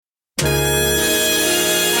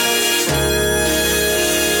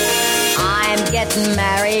getting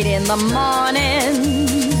married in the morning.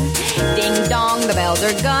 Ding dong, the bells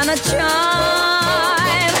are gonna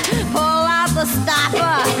chime. Pull out the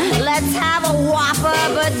stopper, let's have a whopper,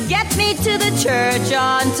 but get me to the church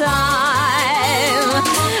on time.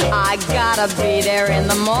 I gotta be there in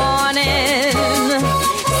the morning,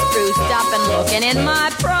 spruced up and looking in my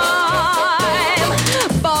prime.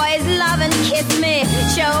 Boys love and kiss me,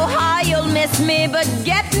 show how you'll miss me, but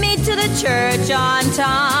get me to the church on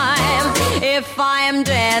time. If I am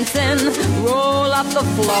dancing, roll up the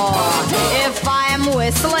floor. If I am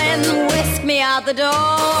whistling, whisk me out the door.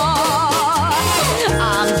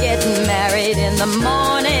 I'm getting married in the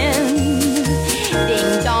morning.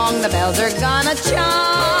 Ding dong, the bells are gonna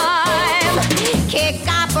chime. Kick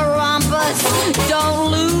up a rumpus,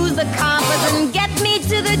 don't lose the compass, and get me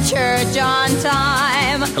to the church on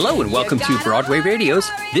time. Hello and welcome to Broadway Radio's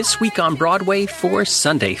This Week on Broadway for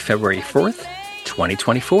Sunday, February 4th,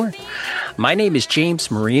 2024. My name is James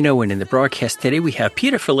Marino, and in the broadcast today we have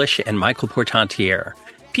Peter Felicia and Michael Portantiere.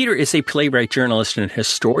 Peter is a playwright, journalist, and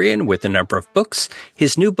historian with a number of books.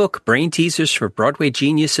 His new book, Brain Teasers for Broadway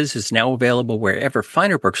Geniuses, is now available wherever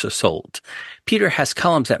finer books are sold. Peter has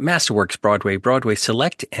columns at Masterworks Broadway, Broadway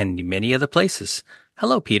Select, and many other places.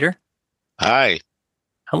 Hello, Peter. Hi.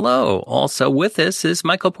 Hello. Also with us is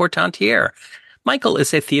Michael Portantiere. Michael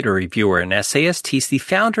is a theater reviewer and essayist. He's the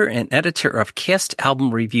founder and editor of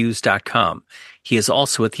CastAlbumReviews.com. He is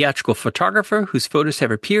also a theatrical photographer whose photos have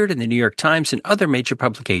appeared in the New York Times and other major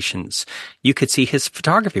publications. You could see his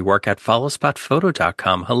photography work at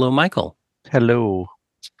followspotphoto.com. Hello, Michael. Hello.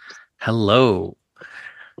 Hello.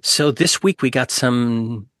 So this week we got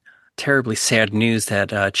some terribly sad news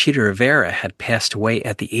that Chita Rivera had passed away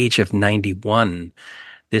at the age of 91.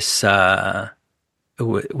 This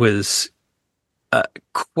was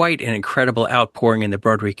quite an incredible outpouring in the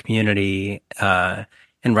Broadway community,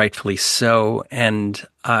 and rightfully so. And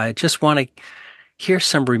I just want to hear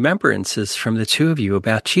some remembrances from the two of you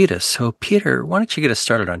about Chita. So, Peter, why don't you get us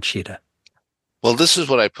started on Chita? Well, this is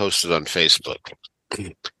what I posted on Facebook.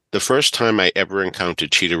 The first time I ever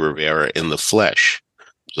encountered Chita Rivera in the flesh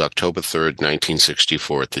was October 3rd,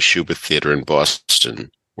 1964, at the Schubert Theater in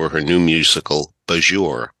Boston, where her new musical,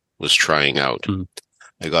 Bonjour, was trying out. Mm.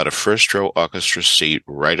 I got a first-row orchestra seat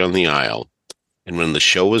right on the aisle, and when the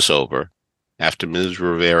show was over, after Ms.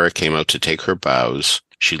 Rivera came out to take her bows,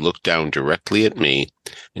 she looked down directly at me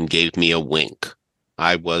and gave me a wink.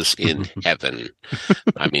 I was in heaven.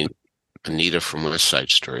 I mean, Anita from West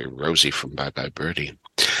Side Story, Rosie from Bye Bye Birdie.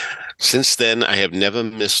 Since then, I have never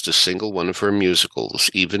missed a single one of her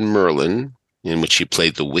musicals, even Merlin, in which she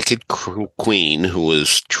played the wicked queen who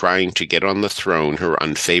was trying to get on the throne her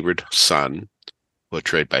unfavored son,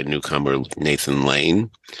 portrayed by newcomer Nathan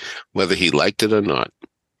Lane, whether he liked it or not.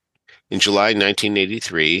 In July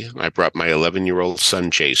 1983, I brought my 11-year-old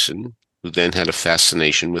son, Jason, who then had a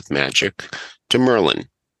fascination with magic, to Merlin.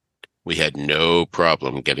 We had no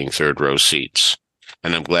problem getting third-row seats,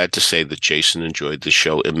 and I'm glad to say that Jason enjoyed the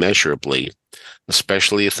show immeasurably,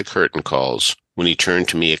 especially at the curtain calls, when he turned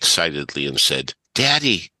to me excitedly and said,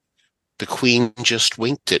 "Daddy, the Queen just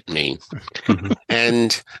winked at me."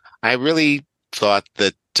 And I really thought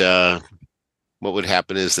that what would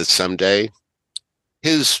happen is that someday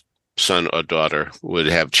his son or daughter would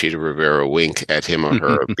have Chita Rivera wink at him or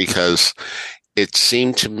her, because it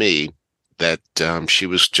seemed to me that she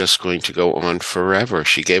was just going to go on forever.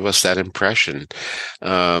 She gave us that impression.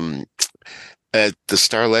 At the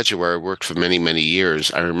Star Ledger, where I worked for many, many years,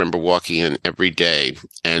 I remember walking in every day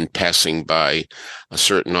and passing by a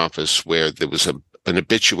certain office where there was an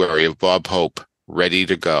obituary of Bob Hope ready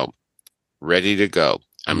to go.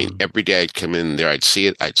 I mean, every day I'd come in there, I'd see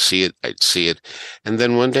it. And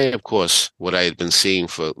then one day, of course, what I had been seeing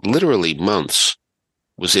for literally months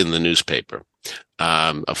was in the newspaper,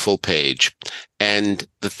 a full page. And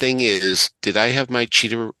the thing is, did I have my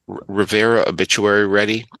Chita Rivera obituary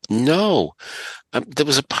ready? No. There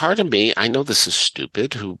was a part of me, I know this is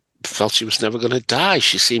stupid, who felt she was never going to die.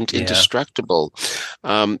 She seemed indestructible.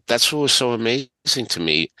 That's what was so amazing to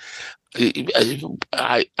me.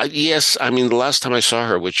 Yes, I mean, the last time I saw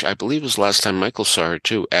her, which I believe was the last time Michael saw her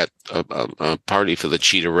too, at a party for the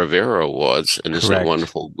Chita Rivera Awards, and isn't it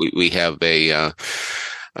wonderful? We have a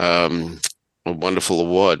wonderful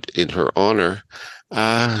award in her honor.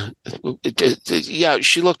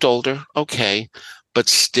 She looked older, okay, but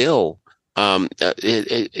still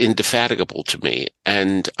indefatigable to me.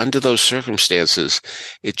 And under those circumstances,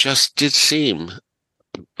 it just did seem,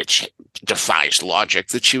 which defies logic,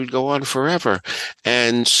 that she would go on forever.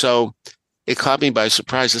 And so it caught me by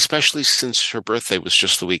surprise, especially since her birthday was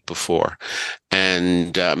just the week before.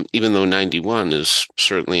 And even though 91 is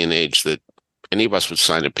certainly an age that any of us would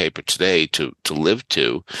sign a paper today to live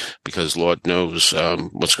to, because Lord knows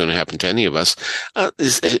what's going to happen to any of us.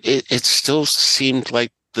 It still seemed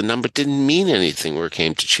like the number didn't mean anything where it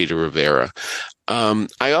came to Chita Rivera.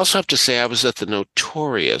 I also have to say I was at the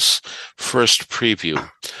notorious first preview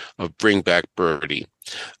of Bring Back Birdie,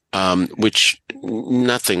 which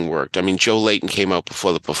nothing worked. I mean, Joe Layton came out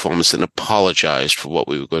before the performance and apologized for what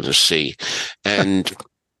we were going to see. And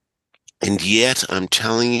yet, I'm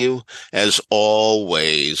telling you, as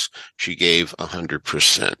always, she gave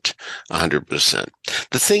 100%. 100%.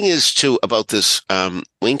 The thing is, too, about this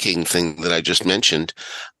winking thing that I just mentioned,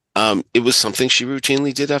 it was something she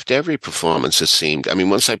routinely did after every performance, it seemed. I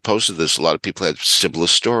mean, once I posted this, a lot of people had similar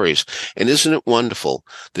stories. And isn't it wonderful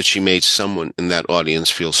that she made someone in that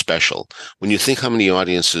audience feel special? When you think how many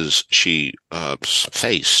audiences she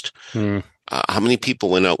faced, how many people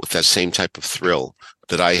went out with that same type of thrill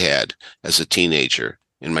that I had as a teenager,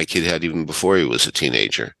 and my kid had even before he was a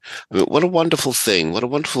teenager. I mean, what a wonderful thing. What a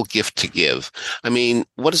wonderful gift to give. I mean,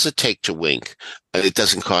 what does it take to wink? It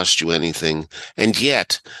doesn't cost you anything. And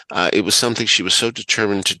yet, it was something she was so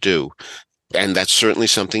determined to do. And that's certainly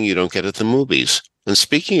something you don't get at the movies. And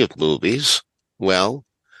speaking of movies, well,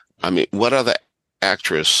 I mean, what other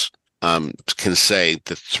actress can say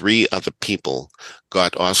that 3 other people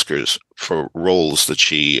got Oscars for roles that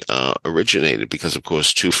she originated? Because, of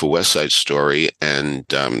course, 2 for West Side Story and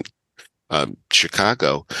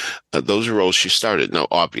Chicago. Those are roles she started. Now,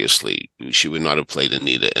 obviously, she would not have played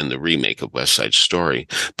Anita in the remake of West Side Story,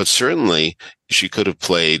 but certainly she could have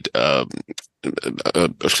played Anita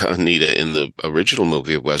in the original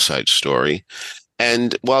movie of West Side Story.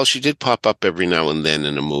 And while she did pop up every now and then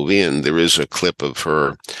in a movie, and there is a clip of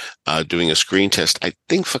her doing a screen test, I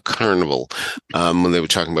think for Carnival, when they were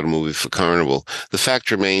talking about a movie for Carnival, the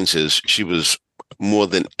fact remains is she was more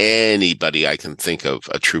than anybody I can think of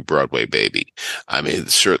a true Broadway baby. I mean,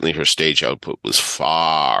 certainly her stage output was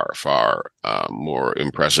far, far more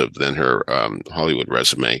impressive than her Hollywood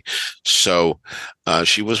resume. So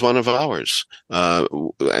she was one of ours.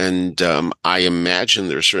 And I imagine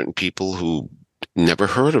there are certain people who never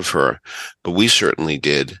heard of her, but we certainly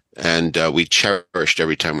did. And we cherished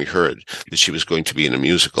every time we heard that she was going to be in a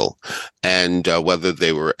musical. And whether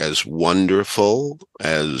they were as wonderful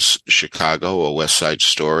as Chicago or West Side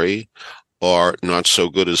Story, or not so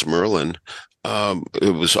good as Merlin,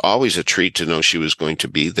 it was always a treat to know she was going to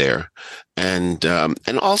be there. And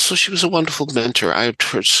also she was a wonderful mentor. I've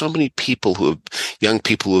heard so many people young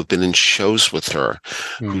people who have been in shows with her,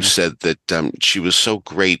 who said that she was so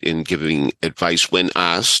great in giving advice when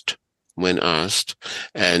asked,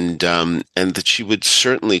 and that she would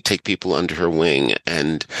certainly take people under her wing.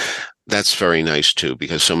 And that's very nice too,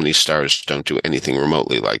 because so many stars don't do anything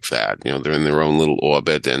remotely like that. You know, they're in their own little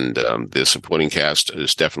orbit, and the supporting cast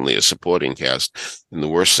is definitely a supporting cast in the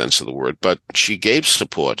worst sense of the word. But she gave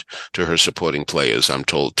support to her supporting players, I'm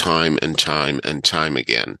told, time and time and time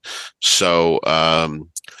again. So,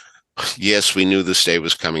 yes, we knew this day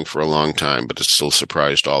was coming for a long time, but it still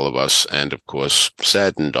surprised all of us, and of course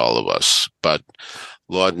saddened all of us. But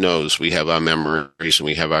Lord knows we have our memories and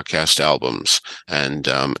we have our cast albums, and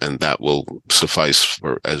that will suffice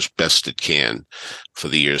for as best it can for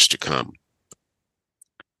the years to come.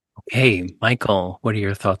 Okay, Michael, what are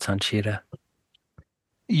your thoughts on Chita?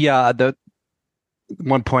 Yeah, the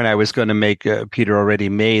one point I was going to make, Peter already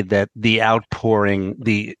made, that the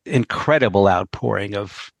incredible outpouring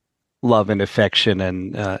of love and affection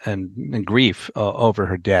and grief over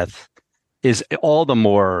her death is all the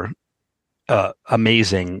more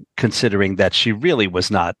amazing, considering that she really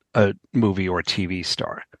was not a movie or TV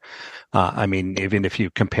star. I mean, even if you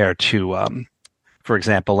compare to, for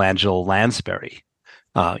example, Angela Lansbury,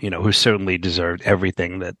 who certainly deserved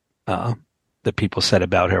everything that people said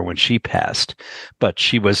about her when she passed, but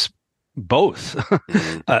she was both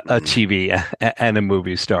a TV and a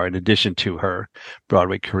movie star in addition to her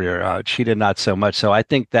Broadway career. Chita, not so much. So I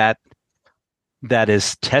think that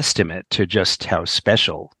is testament to just how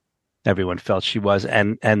special everyone felt she was.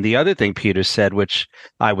 And the other thing Peter said, which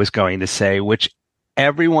I was going to say, which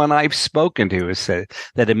everyone I've spoken to has said,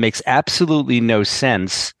 that it makes absolutely no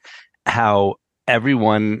sense how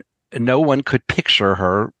no one could picture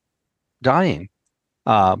her dying.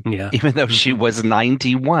 Even though she was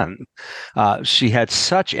 91, she had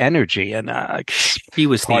such energy, and she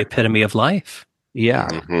was the epitome of life. Yeah.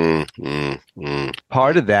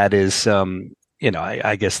 Part of that is,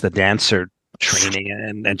 I guess the dancer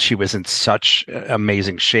training, and she was in such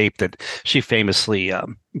amazing shape that she famously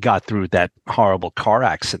got through that horrible car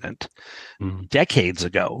accident decades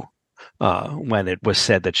ago, when it was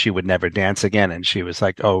said that she would never dance again, and she was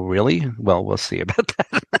like, "Oh, really? Well, we'll see about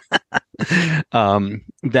that."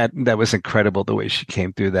 That was incredible the way she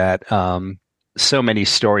came through that. So many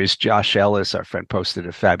stories. Josh Ellis, our friend, posted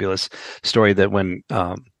a fabulous story that when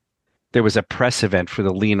there was a press event for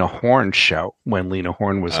the Lena Horne show when Lena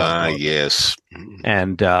Horne was on Broadway. Yes.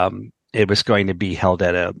 And it was going to be held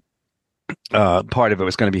at a part of it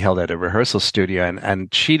was going to be held at a rehearsal studio,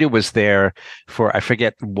 and Chita was there for, I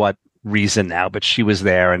forget what reason now, but she was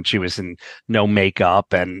there, and she was in no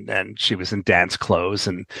makeup, and she was in dance clothes,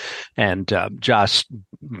 and Josh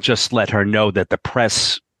just let her know that a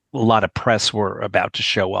lot of press were about to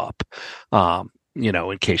show up,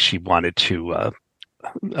 in case she wanted to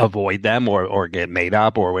avoid them or get made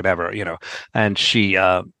up or whatever, and she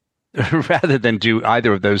rather than do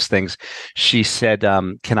either of those things, she said,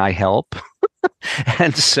 can I help?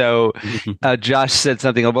 And so Josh said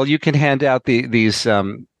something, well, you can hand out these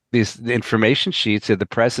information sheets to the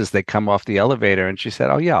press as they come off the elevator. And she said,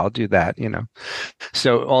 oh, yeah, I'll do that,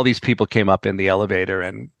 So all these people came up in the elevator,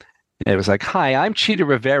 and it was like, hi, I'm Chita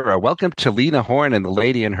Rivera. Welcome to Lena Horne and the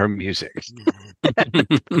Lady and Her Music.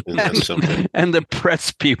 And the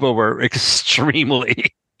press people were extremely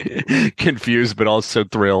confused, but also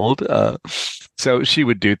thrilled. So she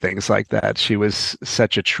would do things like that. She was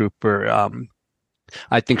such a trooper.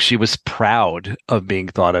 I think she was proud of being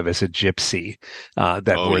thought of as a gypsy,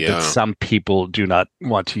 that some people do not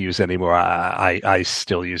want to use anymore. I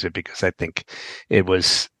still use it because I think it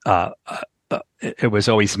was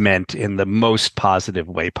always meant in the most positive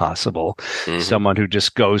way possible. Mm-hmm. Someone who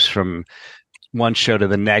just goes from one show to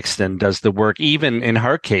the next and does the work, even in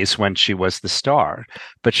her case when she was the star,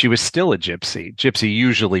 but she was still a gypsy. Gypsy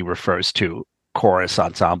usually refers to chorus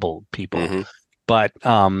ensemble people, mm-hmm.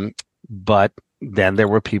 but then there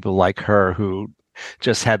were people like her who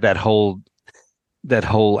just had that whole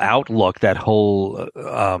outlook, that whole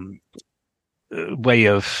way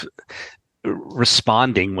of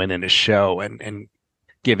responding when in a show and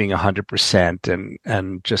giving 100%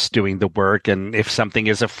 and just doing the work. And if something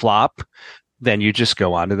is a flop, then you just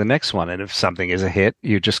go on to the next one. And if something is a hit,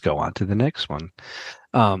 you just go on to the next one.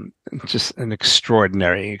 Just an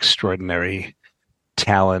extraordinary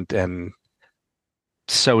talent, and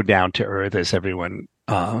so down to earth, as everyone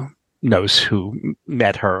knows who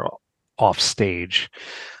met her off stage.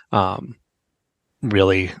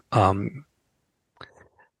 Really,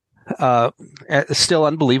 still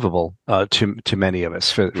unbelievable to many of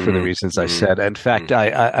us for the reasons I said. In fact,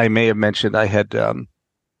 I may have mentioned I had.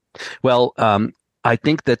 I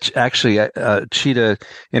think that actually Chita,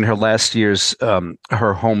 in her last years,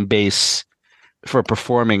 her home base for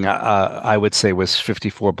performing, I would say, was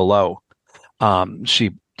 54 Below.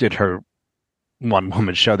 She did her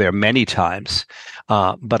one-woman show there many times,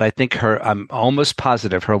 but I think I'm almost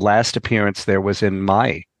positive her last appearance there was in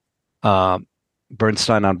my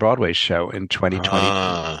Bernstein on Broadway show in 2020.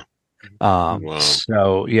 Wow.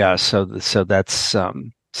 So that's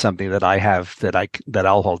something that I have that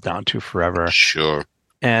I'll hold down to forever. Sure.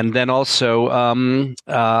 And then also,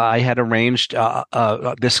 I had arranged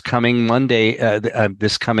this coming Monday, February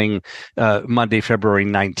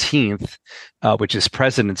 19th, which is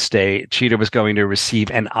President's Day. Chita was going to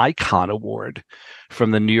receive an Icon Award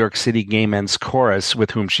from the New York City Gay Men's Chorus,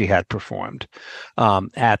 with whom she had performed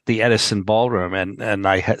at the Edison Ballroom, and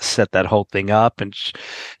I had set that whole thing up, and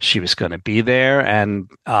she was going to be there, and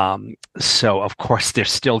so of course they're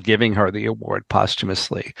still giving her the award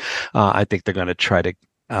posthumously. I think they're going to try to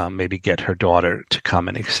maybe get her daughter to come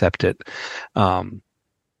and accept it,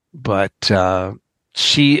 but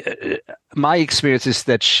my experience is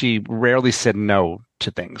that she rarely said no to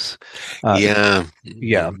things.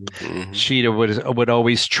 Mm-hmm. Chita would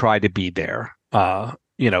always try to be there,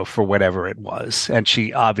 for whatever it was, and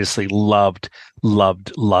she obviously loved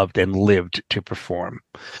and lived to perform.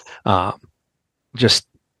 Just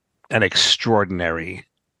an extraordinary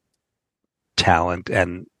talent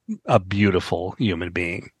and a beautiful human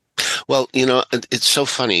being. Well, it's so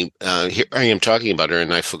funny. Here I am talking about her,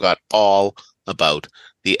 and I forgot all about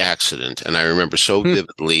the accident. And I remember so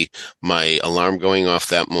vividly my alarm going off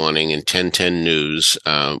that morning in 1010 News,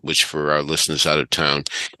 which for our listeners out of town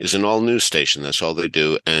is an all news station. That's all they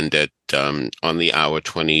do. And at on the hour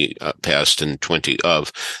 20 past and 20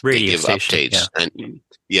 of, radio they give station, updates.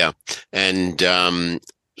 Yeah. And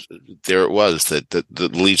there it was, that the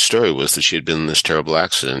lead story was that she had been in this terrible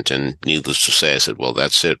accident, and needless to say, I said, well,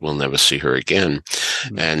 that's it. We'll never see her again.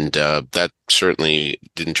 Mm-hmm. And that certainly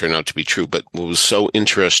didn't turn out to be true. But what was so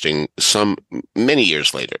interesting, many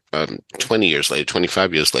years later, 20 years later,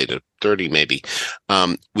 25 years later, 30 maybe.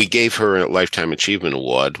 We gave her a Lifetime Achievement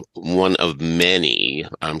Award, one of many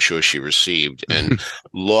I'm sure she received. And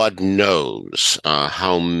Lord knows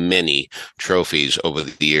how many trophies over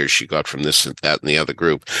the years she got from this and that and the other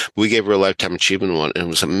group. We gave her a Lifetime Achievement Award, and it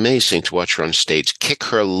was amazing to watch her on stage kick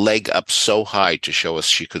her leg up so high to show us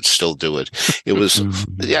she could still do it. It was,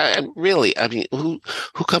 yeah, really, I mean, who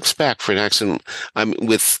comes back for an accident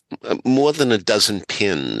with more than a dozen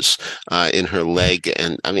pins in her leg?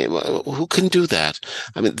 And I mean, who can do that?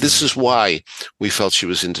 I mean, this is why we felt she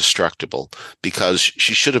was indestructible, because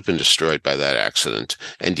she should have been destroyed by that accident,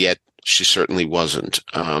 and yet she certainly wasn't.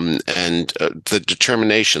 The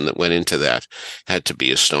determination that went into that had to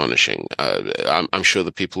be astonishing. I'm sure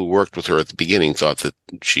the people who worked with her at the beginning thought that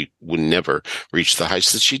she would never reach the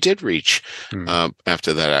heights that she did reach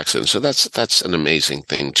after that accident. So that's an amazing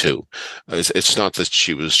thing too. It's not that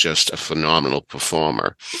she was just a phenomenal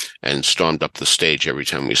performer and stormed up the stage every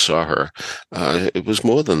time we saw her. It was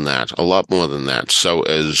more than that, a lot more than that. So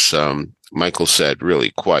as Michael said,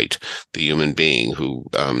 really quite the human being who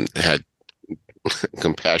had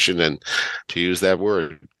compassion and, to use that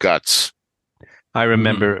word, guts. I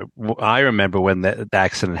remember when the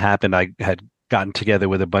accident happened, I had gotten together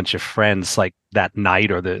with a bunch of friends like that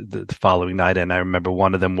night or the following night, and I remember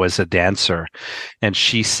one of them was a dancer, and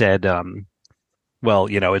she said, well,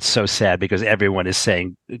 you know, it's so sad because everyone is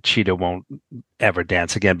saying Chita won't ever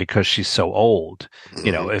dance again because she's so old.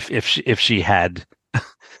 You know, if she had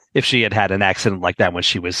had an accident like that when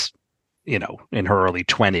she was, you know, in her early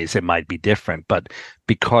 20s, it might be different. But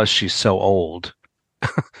because she's so old,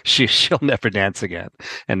 she'll never dance again.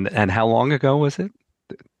 And how long ago was it?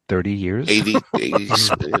 30 years? 80,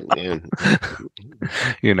 man.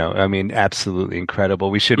 You know, I mean, absolutely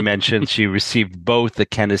incredible. We should mention she received both the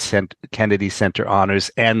Kennedy Center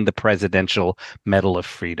honors and the Presidential Medal of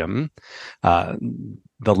Freedom.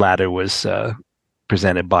 The latter was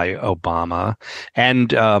presented by Obama.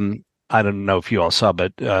 And I don't know if you all saw,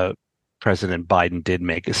 but President Biden did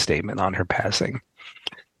make a statement on her passing.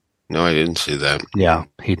 No, I didn't see that. Yeah,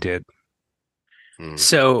 he did.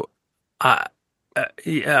 So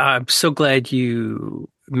I'm so glad you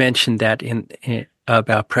mentioned that in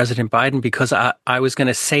about President Biden, because I was going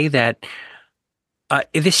to say that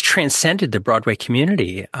this transcended the Broadway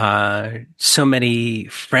community. So many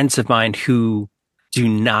friends of mine who do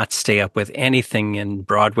not stay up with anything in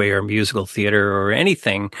Broadway or musical theater or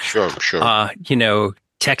anything. Sure. You know,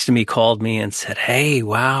 texted me, called me and said, "Hey,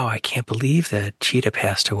 wow, I can't believe that Chita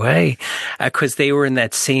passed away." Because they were in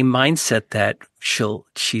that same mindset that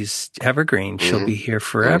she's evergreen. She'll be here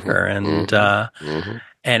forever. And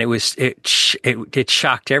it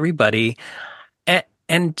shocked everybody.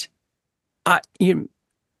 And I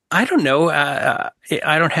don't know. I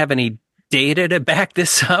don't have any data to back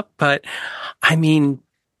this up, but I mean,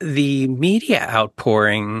 the media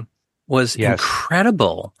outpouring was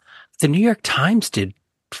incredible. The New York Times did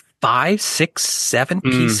 5, 6, 7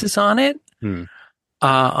 pieces on it,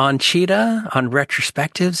 on Chita, on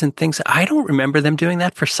retrospectives and things. I don't remember them doing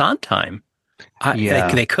that for Sondheim.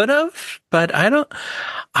 They could have, but I don't.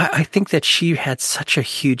 I think that she had such a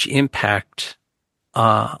huge impact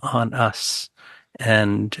on us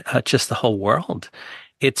and just the whole world.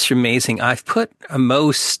 It's amazing. I've put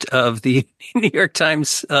most of the New York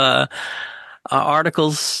Times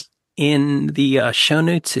articles in the show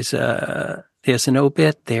notes. There's an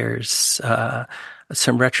obit. There's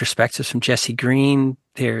some retrospectives from Jesse Green.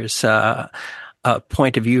 There's a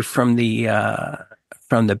point of view from the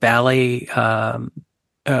ballet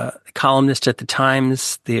columnist at the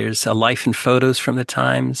Times. There's a life and photos from the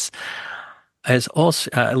Times. As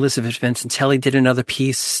also Elizabeth Vincentelli did another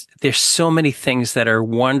piece. There's so many things that are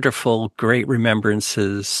wonderful, great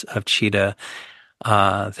remembrances of Chita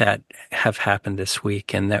that have happened this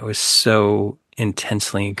week, and that was so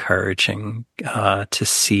intensely encouraging to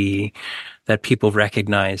see that people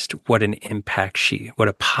recognized what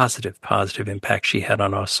a positive impact she had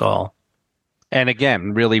on us all. And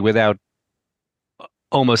again, really without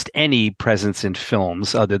almost any presence in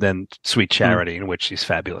films other than Sweet Charity, in which she's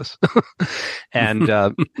fabulous. And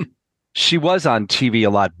she was on TV a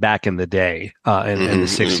lot back in the day, in the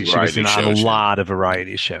 60s. She was on a lot of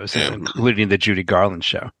variety shows, including the Judy Garland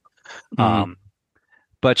show.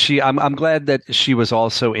 But I'm glad that she was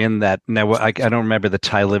also in that. Now, I don't remember the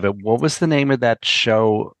title of it. What was the name of that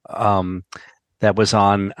show that was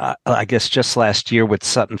on, I guess, just last year with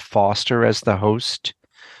Sutton Foster as the host?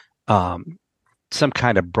 Some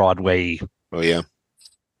kind of Broadway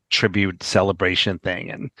tribute celebration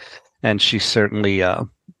thing. And she certainly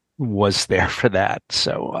was there for that.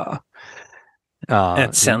 So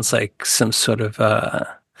that sounds like some sort of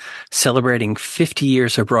celebrating 50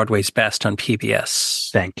 years of Broadway's Best on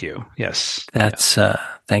PBS. Thank you. Yes. That's,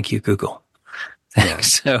 thank you, Google.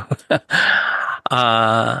 Thanks. Yeah.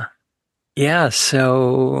 So, yeah,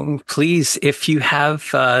 so please, if you have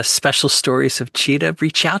special stories of Chita,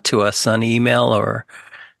 reach out to us on email or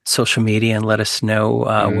social media and let us know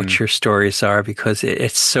what your stories are, because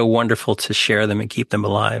it's so wonderful to share them and keep them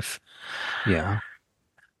alive. Yeah.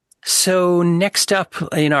 So next up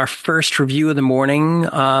in our first review of the morning,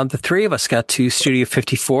 the three of us got to Studio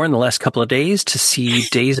 54 in the last couple of days to see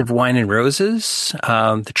Days of Wine and Roses,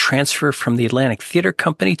 the transfer from the Atlantic Theater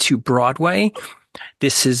Company to Broadway.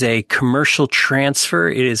 This is a commercial transfer.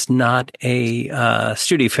 It is not a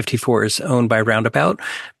Studio 54 is owned by Roundabout,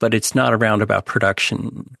 but it's not a Roundabout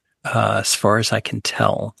production, as far as I can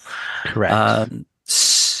tell. Correct.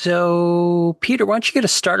 So, Peter, why don't you get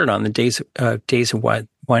us started on the Days of Wine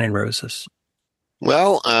and Roses?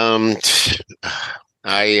 Well, I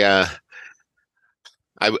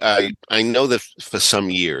know that for some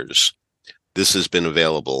years this has been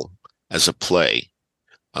available as a play.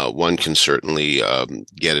 One can certainly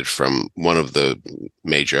get it from one of the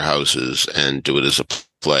major houses and do it as a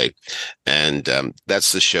play. And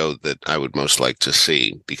that's the show that I would most like to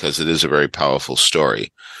see, because it is a very powerful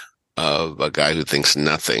story of a guy who thinks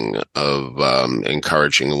nothing of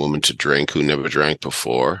encouraging a woman to drink who never drank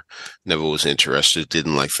before, never was interested,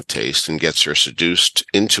 didn't like the taste, and gets her seduced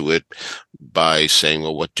into it by saying,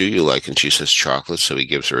 well, what do you like? And she says chocolate. So he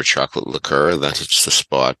gives her a chocolate liqueur. That hits the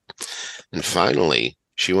spot. And finally,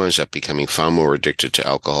 she winds up becoming far more addicted to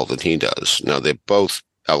alcohol than he does. Now, they're both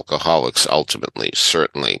alcoholics ultimately,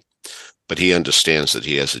 certainly, but he understands that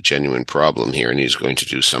he has a genuine problem here and he's going to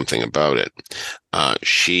do something about it.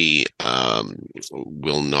 She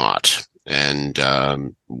will not.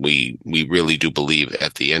 And we really do believe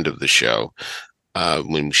at the end of the show,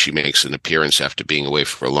 when she makes an appearance after being away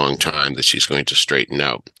for a long time, that she's going to straighten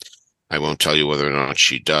out. I won't tell you whether or not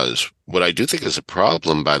she does. What I do think is a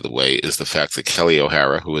problem, by the way, is the fact that Kelly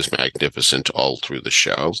O'Hara, who is magnificent all through the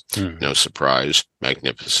show, no surprise,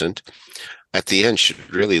 magnificent, at the end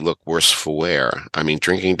should really look worse for wear. I mean,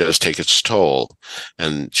 drinking does take its toll,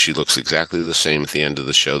 and she looks exactly the same at the end of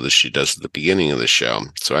the show that she does at the beginning of the show.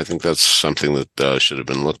 So I think that's something that should have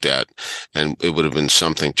been looked at, and it would have been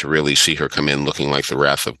something to really see her come in looking like the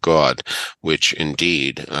wrath of God, which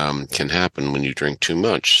indeed can happen when you drink too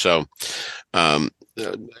much. So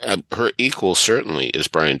her equal certainly is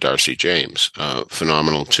Brian Darcy James,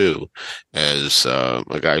 phenomenal too, as a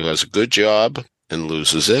guy who has a good job and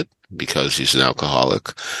loses it because he's an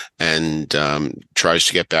alcoholic, and tries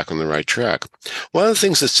to get back on the right track. One of the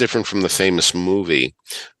things that's different from the famous movie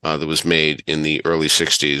that was made in the early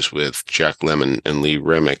 60s with Jack Lemmon and Lee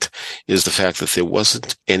Remick is the fact that there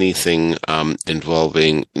wasn't anything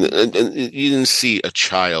involving, you didn't see a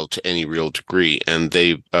child to any real degree, and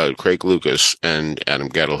Craig Lucas and Adam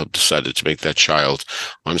Gettle have decided to make that child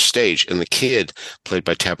on stage, and the kid, played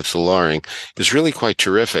by Tabitha Loring, is really quite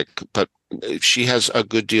terrific, but she has a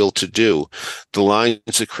good deal to do. The lines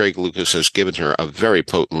that Craig Lucas has given her are very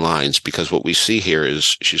potent lines, because what we see here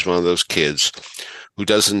is she's one of those kids who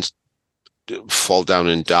doesn't fall down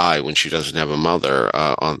and die when she doesn't have a mother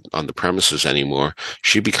on the premises anymore.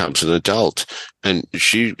 She becomes an adult, and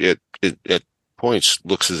she at points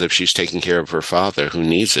looks as if she's taking care of her father, who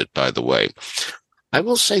needs it, by the way. I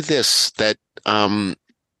will say this, that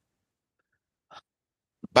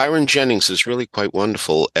Byron Jennings is really quite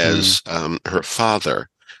wonderful as her father,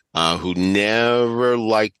 who never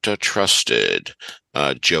liked or trusted.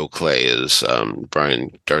 Joe Clay is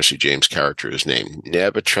Brian Darcy James' character's name.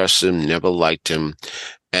 Never trusted him, never liked him.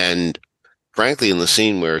 And frankly, in the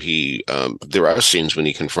scene where there are scenes when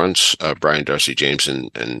he confronts Brian Darcy James and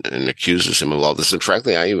accuses him of all this. And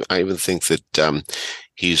frankly, I even think that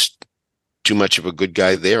he's too much of a good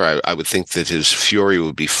guy there. I would think that his fury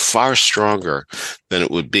would be far stronger than it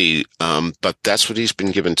would be. But that's what he's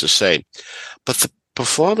been given to say. But the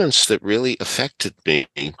performance that really affected me,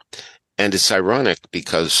 and it's ironic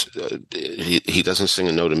because he doesn't sing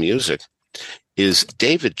a note of music, is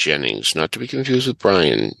David Jennings, not to be confused with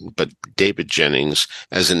Brian, but David Jennings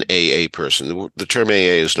as an AA person. The term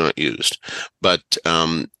AA is not used, but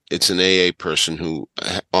it's an AA person who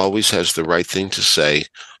always has the right thing to say,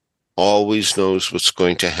 always knows what's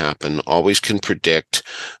going to happen, always can predict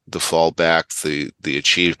the fallback, the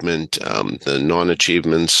achievement, the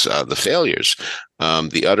non-achievements, the failures,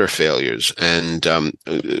 the utter failures. And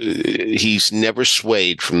he's never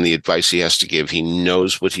swayed from the advice he has to give. He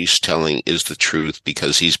knows what he's telling is the truth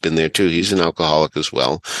because he's been there too. He's an alcoholic as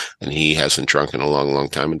well, and he hasn't drunk in a long, long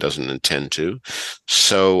time and doesn't intend to.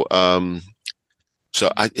 So So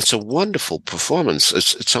it's a wonderful performance.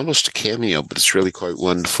 It's almost a cameo, but it's really quite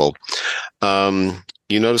wonderful.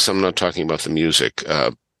 You notice I'm not talking about the music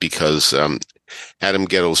because Adam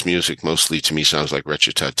Guettel's music mostly to me sounds like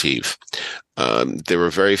recitative. There are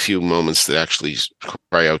very few moments that actually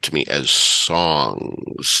cry out to me as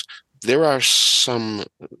songs. There are some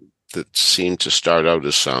that seem to start out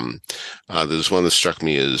as some. There's one that struck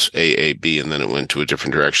me as AAB, and then it went to a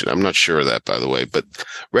different direction. I'm not sure of that, by the way, but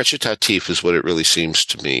recitative is what it really seems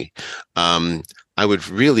to me. I would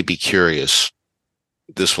really be curious.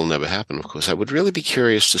 This will never happen, of course. I would really be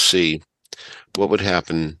curious to see what would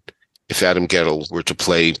happen if Adam Guettel were to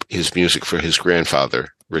play his music for his grandfather,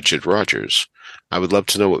 Richard Rodgers. I would love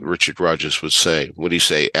to know what Richard Rodgers would say. Would he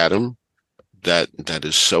say, Adam, that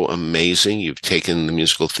is so amazing. You've taken the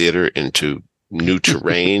musical theater into new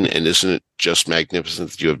terrain, and isn't it just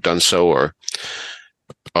magnificent that you have done so,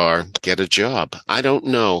 or get a job? I don't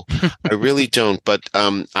know. I really don't. But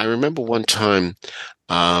I remember one time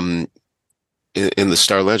in the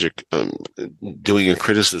Star Ledger doing a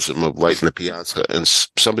criticism of Light in the Piazza, and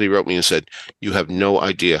somebody wrote me and said, you have no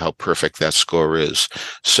idea how perfect that score is.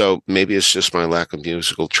 So maybe it's just my lack of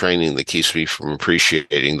musical training that keeps me from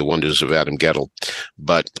appreciating the wonders of Adam Guettel,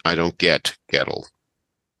 but I don't get Guettel.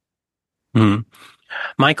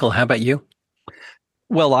 Michael, how about you?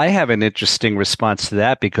 Well, I have an interesting response to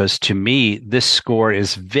that, because to me, this score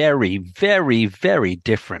is very, very, very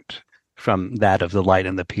different from that of The Light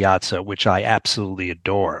in the Piazza, which I absolutely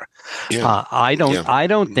adore. Yeah. I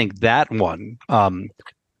don't think that one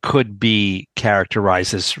could be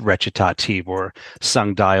characterized as recitative or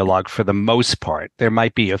sung dialogue for the most part. There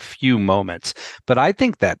might be a few moments, but I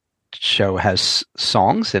think that show has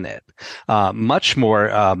songs in it, much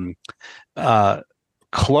more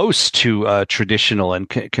close to traditional and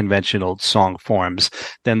conventional song forms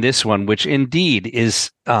than this one, which indeed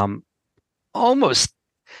is almost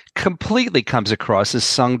completely comes across as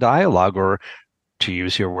sung dialogue, or, to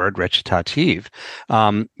use your word, recitative.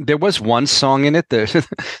 There was one song in it,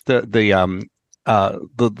 the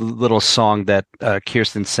little song that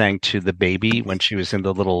Kirsten sang to the baby when she was in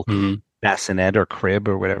the little bassinet or crib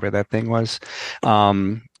or whatever that thing was.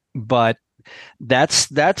 But that's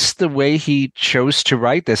the way he chose to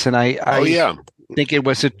write this, and I think it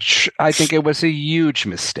was a huge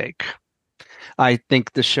mistake. I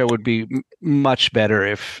think the show would be much better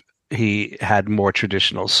if he had more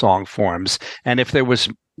traditional song forms, and if there was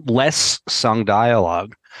less sung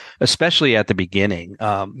dialogue, especially at the beginning.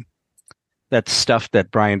 That stuff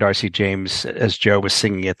that Brian Darcy James as Joe was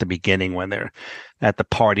singing at the beginning when they're at the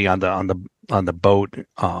party on the boat.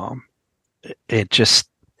 It just,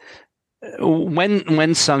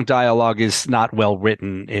 when sung dialogue is not well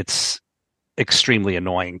written, it's extremely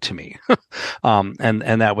annoying to me.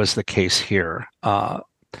 And that was the case here.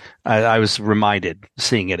 I was reminded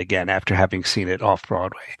seeing it again after having seen it off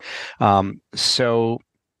Broadway. So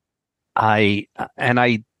I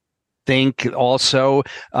think also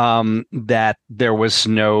that there was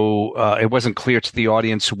it wasn't clear to the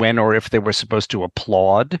audience when or if they were supposed to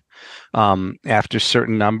applaud after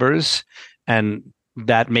certain numbers, and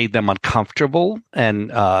that made them uncomfortable and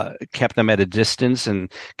kept them at a distance and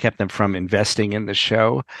kept them from investing in the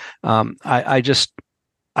show.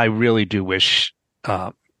 I really do wish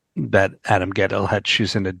that Adam Guettel had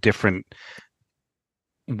chosen a different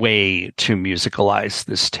way to musicalize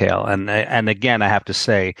this tale. And again, I have to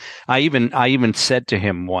say, I even said to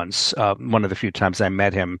him once, one of the few times I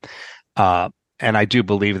met him, and I do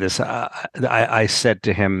believe this, I said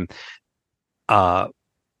to him, The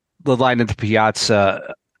Light in the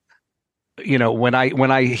Piazza, when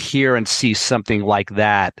I hear and see something like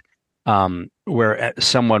that, where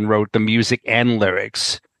someone wrote the music and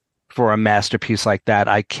lyrics for a masterpiece like that,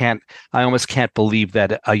 I almost can't believe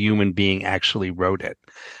that a human being actually wrote it.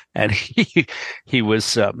 And he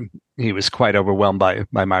was quite overwhelmed by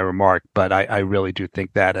my remark, but I really do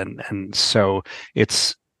think that, and so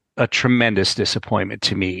it's a tremendous disappointment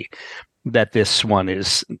to me that this one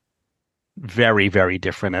is very, very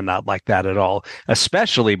different and not like that at all,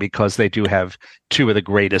 especially because they do have two of the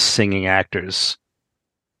greatest singing actors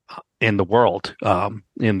in the world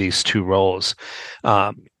in these two roles.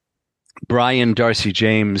 Brian Darcy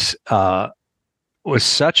James was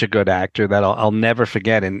such a good actor that I'll never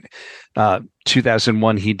forget. In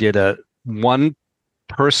 2001, he did a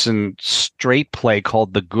one-person straight play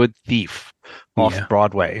called The Good Thief off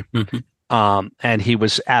Broadway. Mm-hmm. And he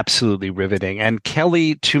was absolutely riveting. And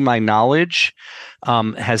Kelly, to my knowledge,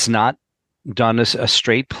 has not done a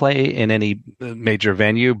straight play in any major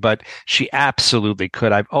venue, but she absolutely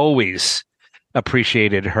could. I've always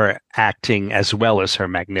appreciated her acting as well as her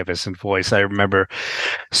magnificent voice. I remember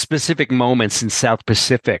specific moments in South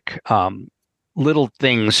Pacific, little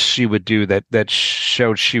things she would do that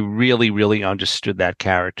showed she really, really understood that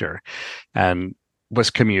character and was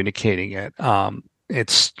communicating it.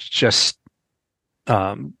 It's just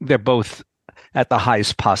they're both at the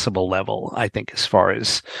highest possible level, I think, as far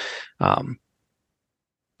as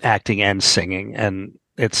acting and singing, and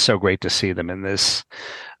it's so great to see them in this.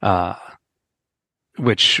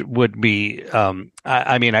 Which would be,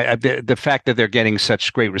 the fact that they're getting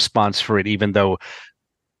such great response for it, even though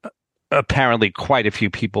apparently quite a few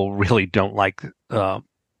people really don't like the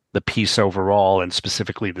piece overall and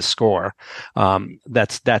specifically the score.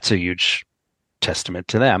 That's a huge testament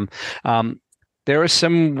to them. There are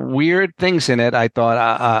some weird things in it. I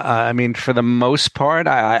thought, for the most part,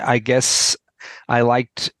 I guess I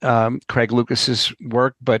liked Craig Lucas's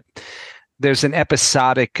work, but there's an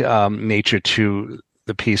episodic nature to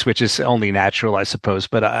the piece, which is only natural, I suppose.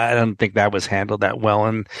 But I don't think that was handled that well.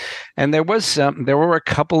 And there were a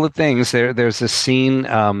couple of things. There's a scene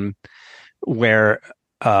where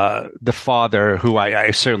the father, who I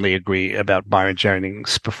certainly agree about Byron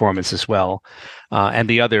Jennings' performance as well, and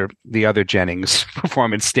the other Jennings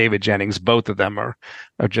performance, David Jennings, both of them are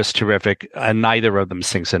just terrific. And neither of them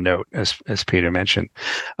sings a note, as Peter mentioned.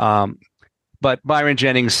 But Byron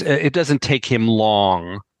Jennings, it doesn't take him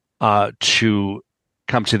long to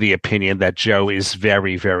come to the opinion that Joe is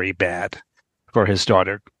very, very bad for his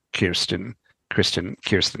daughter, Kirsten.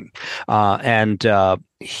 And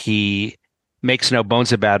he makes no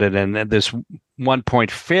bones about it. And there's one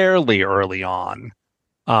point fairly early on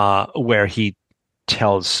where he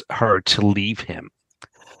tells her to leave him.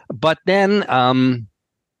 But then, and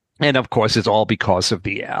of course, it's all because of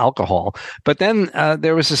the alcohol. But then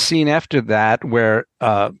there was a scene after that where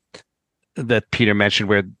that Peter mentioned,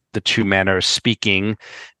 where the two men are speaking,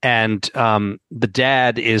 and the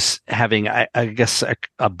dad is having, I guess,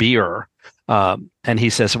 a beer. And he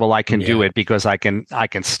says, "Well, I can do it because I can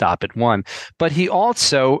stop at one." But he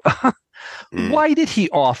also, why did he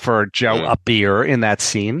offer Joe a beer in that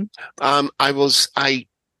scene? I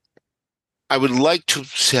would like to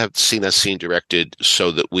have seen that scene directed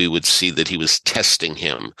so that we would see that he was testing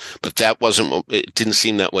him, but it didn't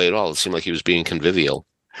seem that way at all. It seemed like he was being convivial.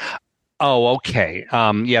 Oh, okay.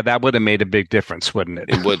 That would have made a big difference, wouldn't it?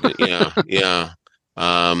 It would, yeah.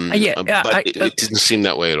 But it didn't seem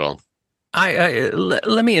that way at all.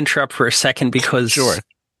 Let me interrupt for a second because sure.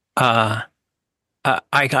 I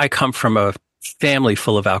come from a family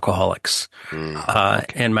full of alcoholics,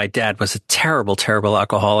 and my dad was a terrible, terrible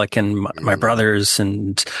alcoholic, and my brothers,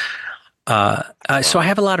 and so I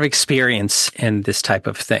have a lot of experience in this type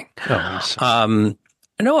of thing.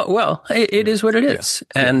 No, well, it is what it is,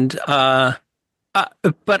 and but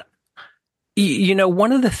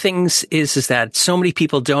one of the things is that so many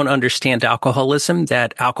people don't understand alcoholism,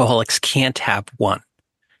 that alcoholics can't have one.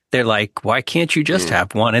 They're like, why can't you just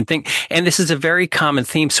have one? And this is a very common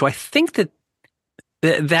theme. So I think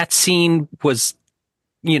that scene was,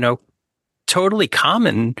 totally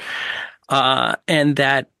common, and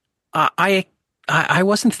that I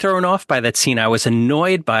wasn't thrown off by that scene. I was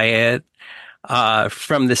annoyed by it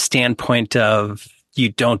from the standpoint of, you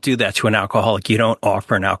don't do that to an alcoholic. You don't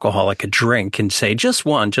offer an alcoholic a drink and say, just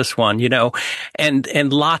one,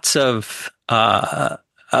 and lots of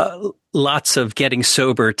getting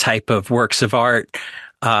sober type of works of art,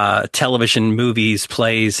 television, movies,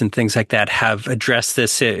 plays, and things like that have addressed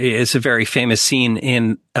this. It's a very famous scene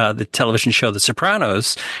in the television show The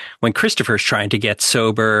Sopranos, when Christopher's trying to get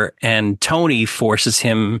sober and Tony forces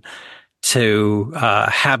him to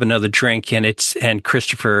have another drink, and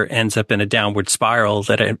Christopher ends up in a downward spiral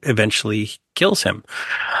that eventually kills him.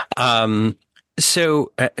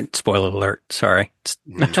 So spoiler alert, sorry, it's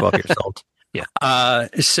 12 years old. Yeah.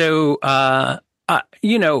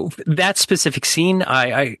 That specific scene,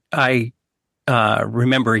 I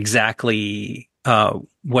remember exactly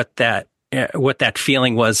what that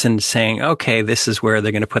feeling was, and saying, okay, this is where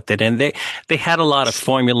they're going to put that in. They had a lot of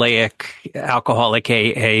formulaic alcoholic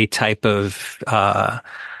AA type of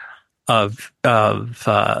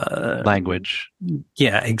language.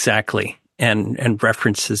 Yeah, exactly. And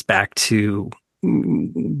references back to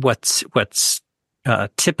what's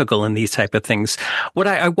typical in these type of things. What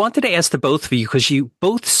I wanted to ask the both of you, because you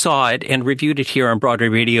both saw it and reviewed it here on Broadway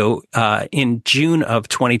Radio in June of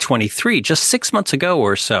 2023, just 6 months ago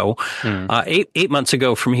or so, 8 months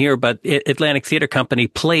ago from here, but Atlantic Theater Company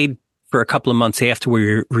played for a couple of months after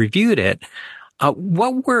we reviewed it.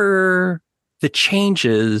 What were the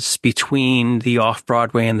changes between the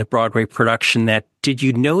off-Broadway and the Broadway production, did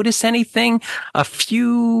you notice anything? A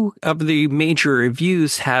few of the major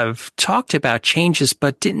reviews have talked about changes,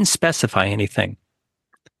 but didn't specify anything.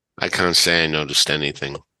 I can't say I noticed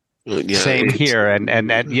anything. Yeah, same here,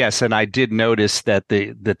 and yes, and I did notice that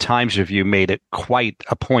the Times Review made it quite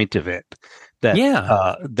a point of it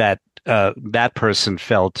that that person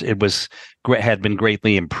felt it had been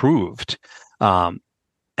greatly improved,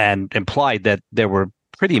 and implied that there were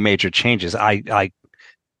pretty major changes. I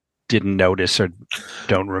didn't notice or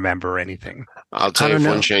don't remember anything. I'll tell you, if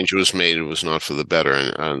one change was made, it was not for the better,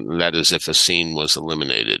 and that is if a scene was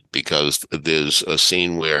eliminated, because there's a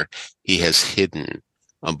scene where he has hidden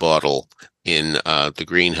a bottle in the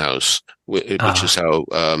greenhouse, which is how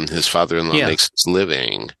his father-in-law makes his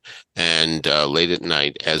living. And late at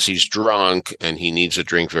night, as he's drunk and he needs a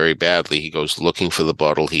drink very badly, he goes looking for the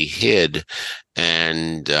bottle he hid.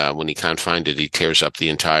 And when he can't find it, he tears up the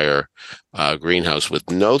entire greenhouse with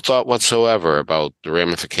no thought whatsoever about the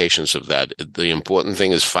ramifications of that. The important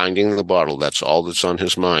thing is finding the bottle. That's all that's on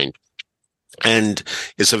his mind. And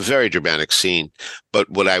it's a very dramatic scene.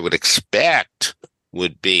 But what I would expect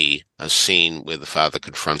would be a scene where the father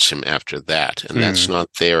confronts him after that. And that's not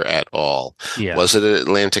there at all. Yeah. Was it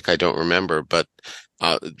Atlantic? I don't remember, but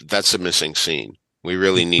that's a missing scene. We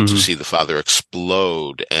really need to see the father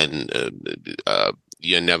explode and I'm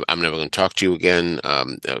never going to talk to you again.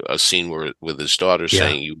 A scene with his daughter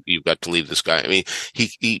saying, you've got to leave this guy. I mean,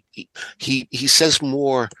 he says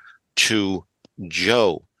more to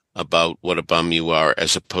Joe about what a bum you are,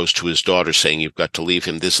 as opposed to his daughter saying you've got to leave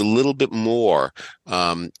him. There's a little bit more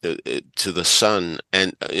to the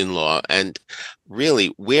son-in-law. And really,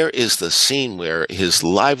 where is the scene where his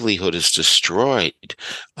livelihood is destroyed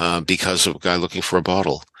because of a guy looking for a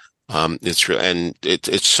bottle?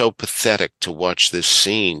 It's so pathetic to watch this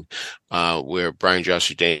scene where Brian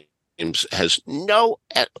Josser James has no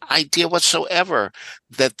idea whatsoever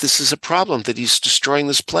that this is a problem, that he's destroying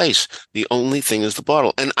this place. The only thing is the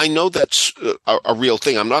bottle. And I know that's a real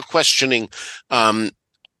thing. I'm not questioning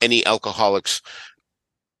any alcoholic's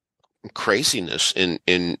craziness in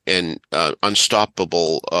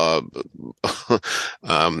unstoppable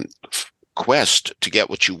quest to get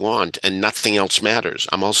what you want, and nothing else matters.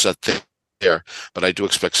 I'm all set there, but I do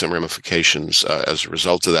expect some ramifications as a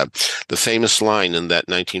result of that. The famous line in that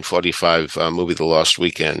 1945 movie, The Lost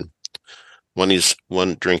Weekend,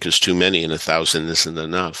 one drink is too many and 1,000 isn't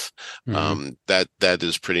enough. That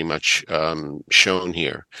is pretty much shown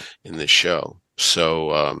here in this show.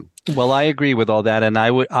 So, well, I agree with all that, and I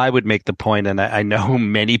would make the point, and I know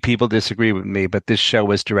many people disagree with me, but this show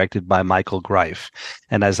was directed by Michael Greif,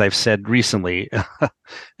 and as I've said recently,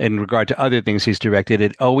 in regard to other things he's directed,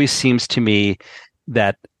 it always seems to me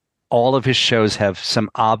that all of his shows have some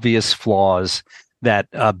obvious flaws that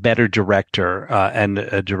a better director and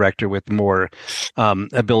a director with more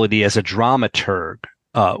ability as a dramaturg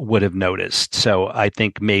would have noticed. So I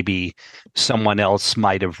think maybe someone else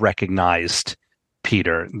might have recognized,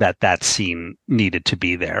 Peter, that scene needed to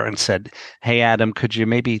be there and said, hey, Adam, could you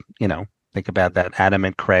maybe, think about that? Adam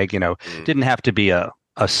and Craig, didn't have to be a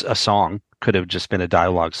song, could have just been a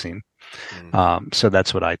dialogue scene. So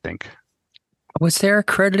that's what I think. Was there a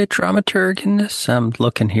credited dramaturg in this? I'm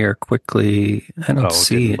looking here quickly. I don't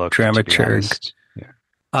see a dramaturg.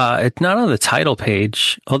 It's not on the title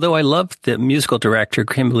page, although I love the musical director,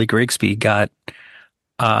 Kimberly Grigsby, got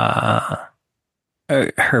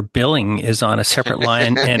her billing is on a separate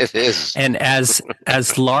line, and it is. And as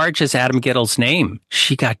large as Adam Gittle's name,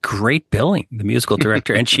 she got great billing, the musical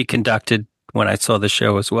director, and she conducted when I saw the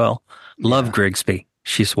show as well. Love Grigsby.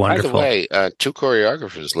 She's wonderful. By the way, 2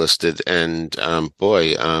 choreographers listed, and I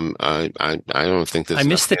don't think this. I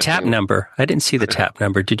missed the tap number. I didn't see the tap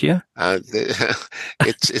number. Did you?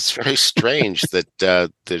 It's very strange that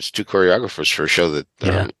there's 2 choreographers for a show that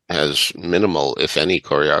has minimal, if any,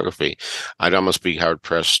 choreography. I'd almost be hard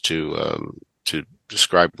pressed to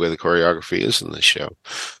describe where the choreography is in this show.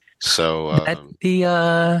 So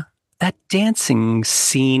that dancing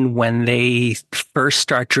scene when they first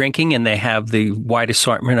start drinking and they have the wide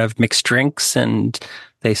assortment of mixed drinks and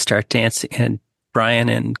they start dancing, and Brian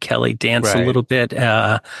and Kelly dance a little bit.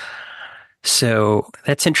 So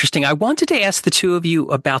that's interesting. I wanted to ask the two of you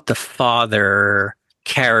about the father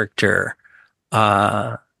character.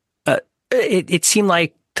 It seemed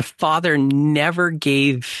like the father never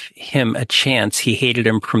gave him a chance. He hated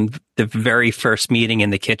him from the very first meeting in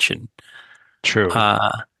the kitchen. True.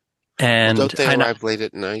 And don't they arrive late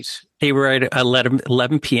at night? They were at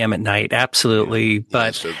 11 p.m. at night. Absolutely.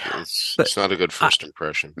 But so it's not a good first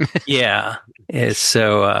impression. Yeah.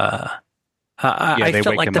 So Yeah, I they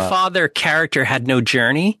felt wake like him the up. father character had no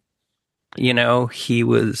journey.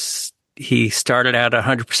 He started out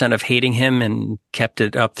 100% of hating him and kept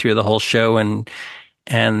it up through the whole show, and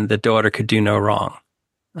the daughter could do no wrong.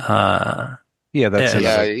 Yeah, that's and-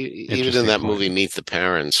 Yeah, another even in interesting that point. movie, Meet the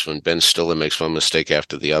Parents, when Ben Stiller makes one mistake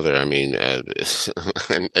after the other, I mean,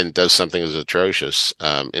 and does something as atrocious,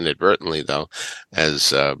 inadvertently though,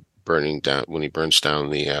 as burning down when he burns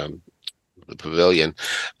down the pavilion.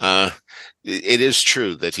 Uh, it is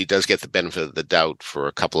true that he does get the benefit of the doubt for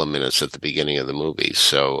a couple of minutes at the beginning of the movie.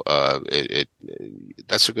 So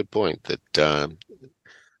that's a good point that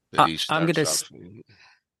he I'm starts gonna off.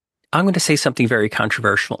 I'm going to say something very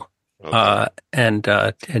controversial, Okay. and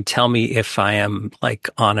tell me if I am like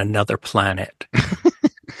on another planet.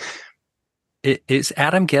 Is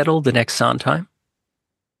Adam Gettle the next Sondheim?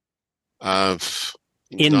 Uh,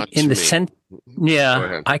 In Not to the me. sense, Go yeah,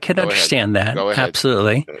 ahead. I could Go ahead. understand that. Go ahead.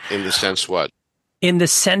 Absolutely. In the sense what? In the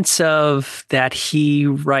sense of that he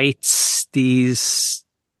writes these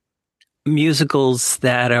musicals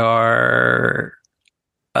that are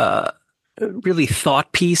really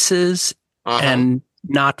thought pieces Uh-huh. and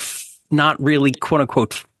not really quote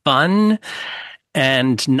unquote fun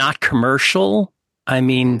and not commercial. I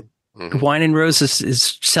mean, Mm-hmm. Wine and Roses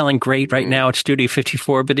is selling great right now at Studio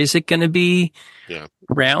 54, but is it going to be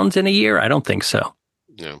rounds in a year? I don't think so.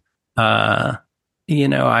 No. I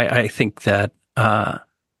think that,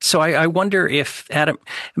 so I wonder if Adam,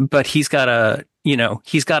 but he's got to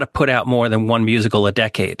put out more than one musical a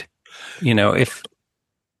decade, if.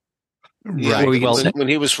 Yeah, Right. when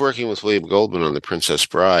he was working with William Goldman on The Princess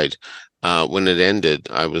Bride, when it ended,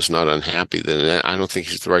 I was not unhappy that I don't think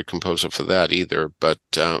he's the right composer for that either. But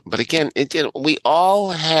again, we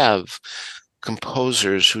all have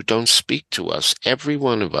composers who don't speak to us. Every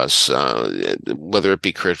one of us, whether it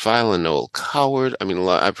be Kurt Weill and Noel Coward. I mean,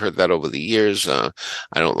 I've heard that over the years. I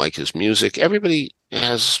don't like his music. Everybody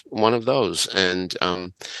has one of those, and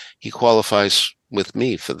he qualifies with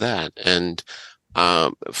me for that. And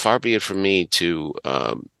far be it from me to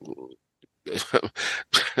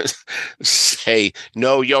say,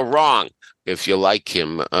 no, you're wrong if you like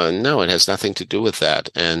him. No, it has nothing to do with that.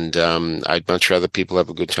 And I'd much rather people have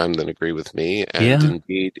a good time than agree with me. And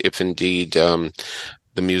if indeed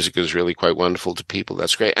the music is really quite wonderful to people,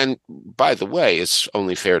 that's great. And by the way, it's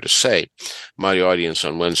only fair to say my audience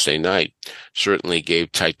on Wednesday night certainly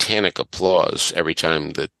gave titanic applause every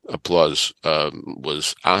time that applause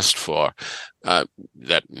was asked for.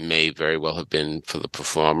 That may very well have been for the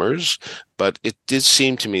performers, but it did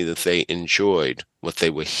seem to me that they enjoyed what they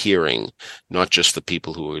were hearing, not just the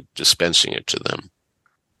people who were dispensing it to them.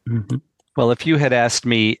 Mm-hmm. Well, if you had asked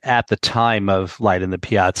me at the time of Light in the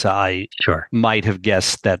Piazza, I might have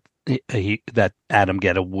guessed that that Adam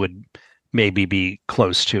Gettle would maybe be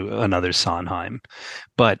close to another Sondheim.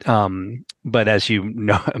 But as you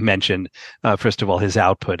mentioned, first of all, his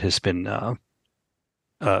output has been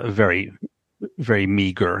very, very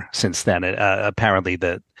meager since then. Apparently,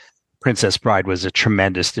 the Princess Bride was a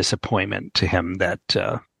tremendous disappointment to him that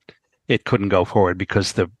it couldn't go forward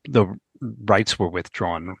because the rights were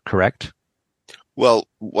withdrawn. Correct? Well,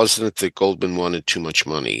 wasn't it that Goldman wanted too much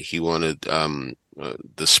money? He wanted the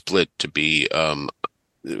split to be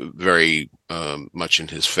very much in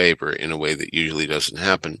his favor in a way that usually doesn't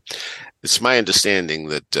happen. It's my understanding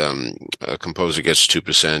that a composer gets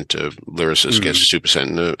 2%, a lyricist gets 2%,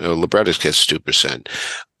 and a librettist gets 2%.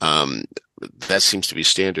 That seems to be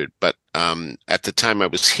standard. But at the time I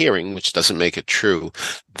was hearing, which doesn't make it true,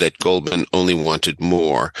 that Goldman only wanted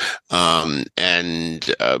more.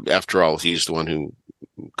 And after all, he's the one who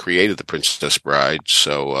created The Princess Bride,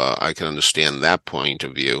 so I can understand that point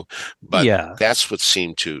of view. But that's what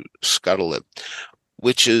seemed to scuttle it,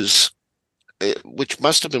 which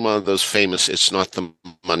must have been one of those famous, it's not the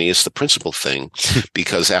money, it's the principle thing,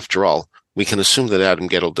 because after all, we can assume that Adam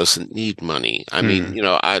Gettle doesn't need money. I mean,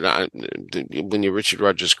 when you're Richard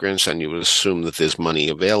Rodgers' grandson, you would assume that there's money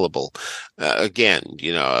available. Again,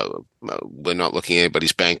 we're not looking at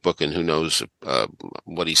anybody's bank book, and who knows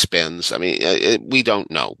what he spends. I mean, we don't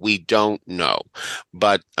know. We don't know.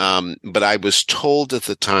 But I was told at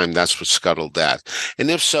the time that's what scuttled that. And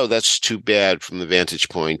if so, that's too bad from the vantage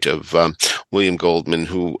point of William Goldman,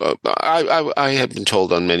 who I have been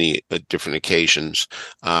told on many different occasions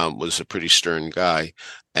was a pretty stern guy.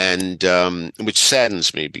 And which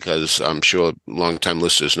saddens me because I'm sure longtime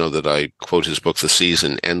listeners know that I quote his book, The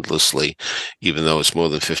Season, endlessly, even though it's more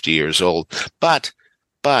than 50 years old. But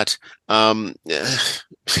I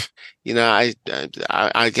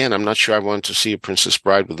again, I'm not sure I want to see A Princess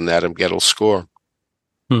Bride with an Adam Gettle score.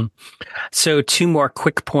 So 2 more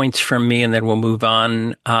quick points from me, and then we'll move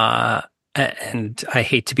on. and I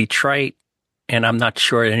hate to be trite, and I'm not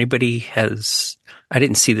sure anybody has. I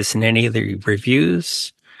didn't see this in any of the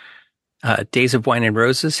reviews. Days of Wine and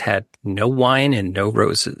Roses had no wine and no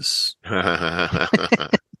roses. I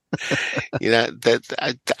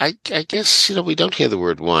guess we don't hear the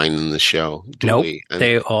word wine in the show, do Nope, we?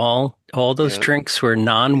 they all those drinks were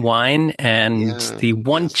non-wine, and the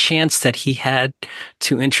one chance that he had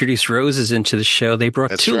to introduce roses into the show, they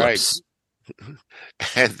brought tulips. Right.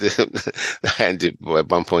 and at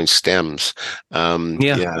one point stems.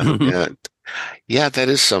 Yeah, that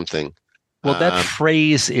is something. Well, that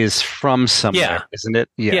phrase is from somewhere, isn't it?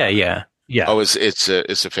 Yeah. Oh, it's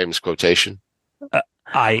a famous quotation.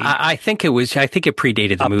 I think it was. I think it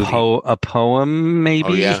predated the movie. A poem,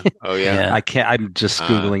 maybe. Oh yeah. I can't. I'm just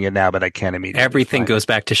googling it now, but I can't immediately. Everything goes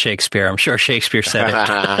back to Shakespeare. I'm sure Shakespeare said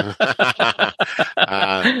it.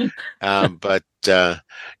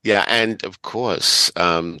 And of course,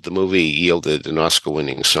 the movie yielded an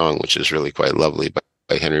Oscar-winning song, which is really quite lovely,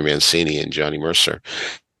 by Henry Mancini and Johnny Mercer.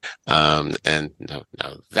 And no,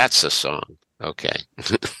 that's a song. Okay.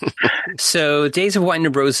 So Days of Wine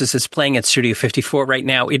and Roses is playing at Studio 54 right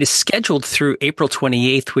now. It is scheduled through April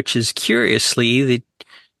 28th, which is curiously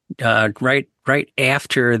right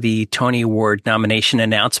after the Tony Award nomination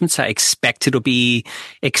announcements. I expect it'll be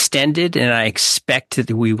extended, and I expect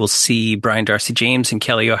that we will see Brian Darcy James and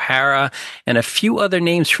Kelly O'Hara and a few other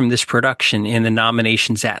names from this production in the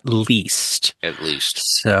nominations at least.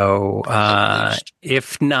 So,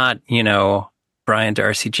 if not, Brian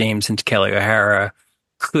Darcy James and Kelly O'Hara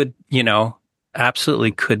could,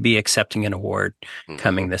 absolutely could be accepting an award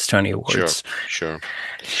coming this Tony Awards. Sure.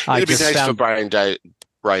 It'd be nice for Brian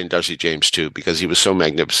Darcy James too, because he was so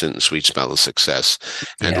magnificent in Sweet Smell of Success,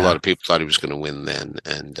 and a lot of people thought he was going to win then,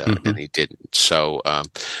 and he didn't. So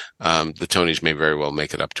the Tonys may very well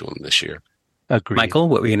make it up to him this year. Agreed. Michael,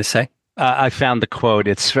 what were you going to say? I found the quote.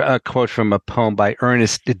 It's a quote from a poem by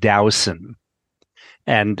Ernest Dowson.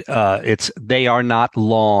 And they are not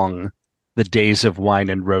long, the days of wine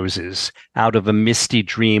and roses. Out of a misty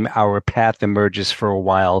dream, our path emerges for a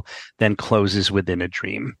while, then closes within a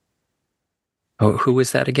dream. Oh, who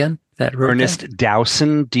was that again? That Ernest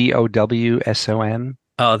Dowson, Dowson.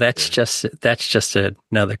 Oh, that's just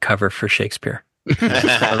another cover for Shakespeare.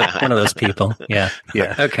 One of those people. Yeah.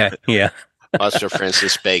 Okay. Yeah. Sir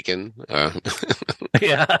Francis Bacon.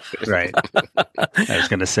 Yeah. Right. I was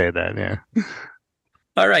going to say that. Yeah.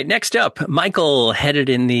 All right, next up, Michael headed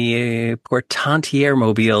in the Portantiere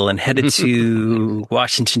Mobile and headed to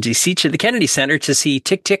Washington, D.C. to the Kennedy Center to see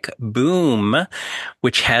Tick, Tick, Boom,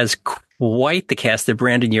 which has quite the cast of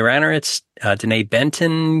Brandon Uranowitz, Danae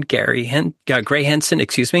Benton, Gray Henson,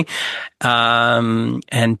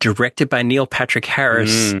 and directed by Neil Patrick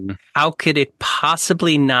Harris. How could it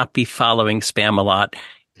possibly not be following Spam-A-Lot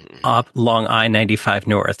up along I-95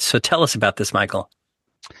 North? So tell us about this, Michael.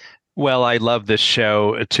 Well, I love this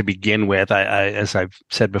show to begin with. I as I've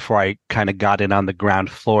said before, I kind of got in on the ground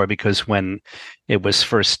floor because when it was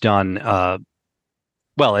first done,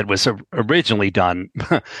 it was originally done,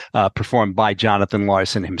 performed by Jonathan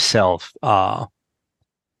Larson himself. I'm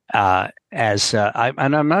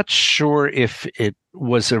not sure if it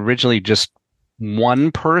was originally just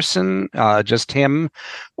one person, just him,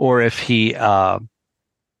 or if he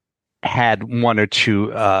had one or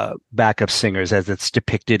two backup singers as it's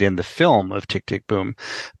depicted in the film of Tick, Tick, Boom.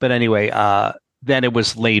 But anyway, then it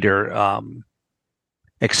was later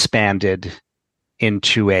expanded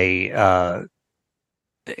into a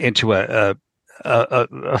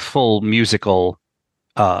full musical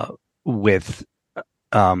with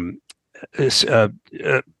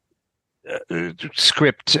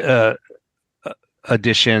script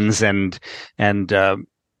additions and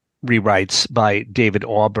rewrites by David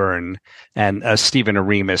Auburn, and Stephen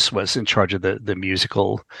Aremus was in charge of the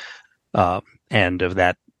musical end of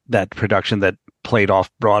that production that played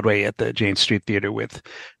off Broadway at the Jane Street Theater with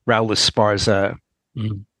Raul Esparza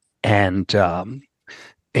and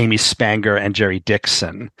Amy Spanger and Jerry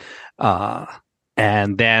Dixon.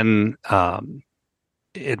 And then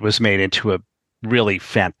it was made into a really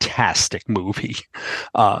fantastic movie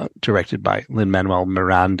directed by Lin-Manuel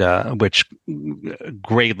Miranda, which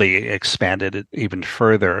greatly expanded it even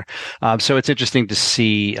further. So it's interesting to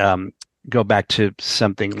see go back to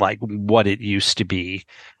something like what it used to be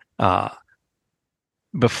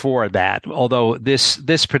before that. Although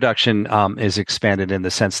this production is expanded in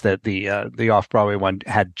the sense that the off-Broadway one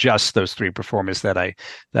had just those three performers that I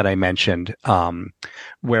mentioned,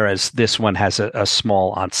 whereas this one has a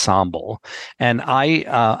small ensemble, and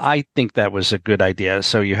I think that was a good idea.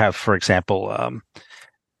 So you have, for example,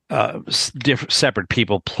 separate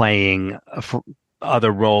people playing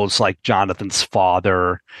other roles like Jonathan's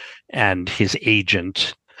father and his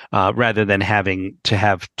agent, rather than having to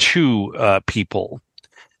have two people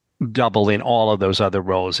double in all of those other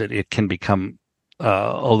roles. It can become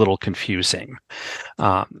a little confusing.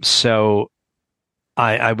 So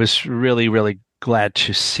I was really, really glad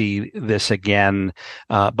to see this again.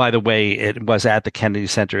 By the way, it was at the Kennedy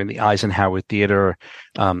Center in the Eisenhower Theater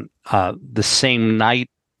the same night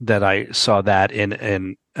that I saw that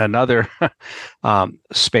in another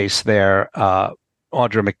space there.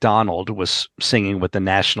 Audra McDonald was singing with the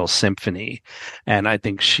National Symphony, and I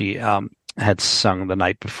think she had sung the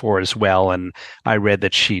night before as well. And I read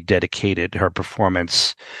that she dedicated her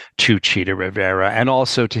performance to Chita Rivera and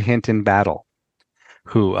also to Hinton Battle,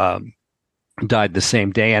 who died the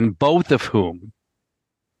same day, and both of whom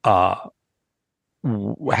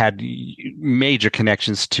had major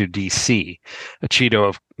connections to D.C.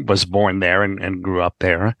 Chita was born there and grew up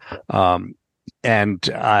there. And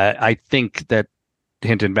I think that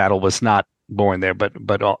Hinton Battle was not born there,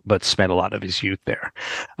 but spent a lot of his youth there.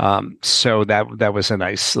 So that was a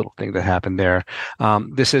nice little thing that happened there.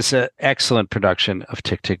 This is an excellent production of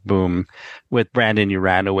Tick, Tick, Boom with Brandon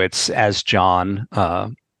Uranowitz as John.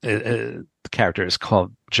 The character is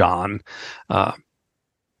called John.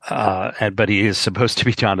 But he is supposed to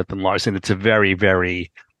be Jonathan Larson. It's a very,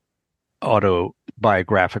 very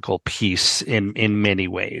autobiographical piece in many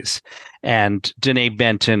ways. And Danae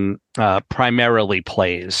Benton primarily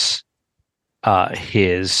plays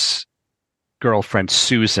his girlfriend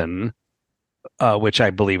Susan, which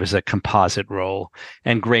I believe is a composite role,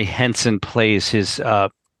 and Gray Henson plays his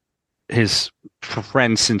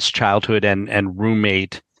friend since childhood and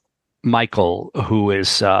roommate Michael, who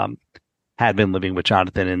is had been living with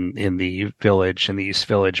Jonathan in the village, in the East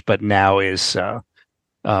Village, but now is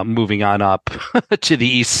moving on up to the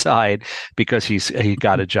East Side because he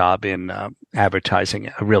got a job in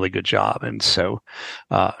advertising, a really good job, and so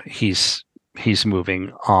he's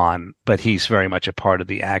moving on, but he's very much a part of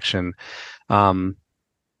the action.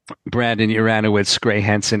 Brandon Uranowitz, Gray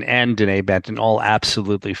Henson, and Danae Benton, all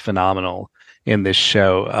absolutely phenomenal in this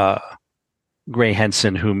show. Gray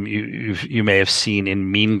Henson, whom you may have seen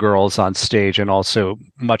in Mean Girls on stage, and also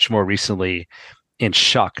much more recently in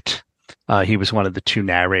Shucked. He was one of the two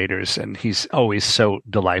narrators, and he's always so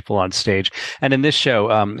delightful on stage. And in this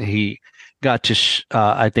show, he got to,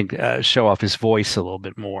 show off his voice a little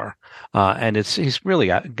bit more. And he's really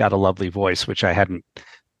got a lovely voice, which I hadn't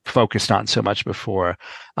focused on so much before.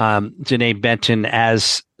 Danae Benton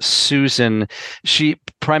as Susan, she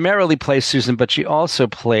primarily plays Susan, but she also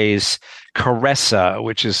plays Caressa,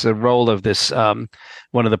 which is the role of this,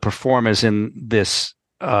 one of the performers in this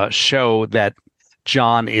show that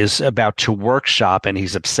John is about to workshop and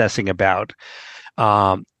he's obsessing about.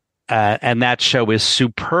 And that show is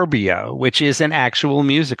Superbia, which is an actual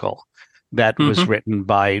musical that was written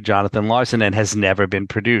by Jonathan Larson and has never been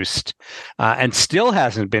produced, and still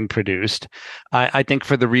hasn't been produced. I think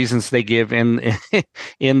for the reasons they give in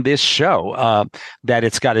this show, that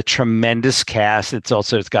it's got a tremendous cast. It's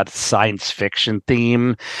got a science fiction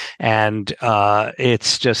theme, and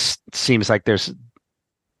it's just seems like there's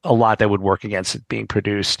a lot that would work against it being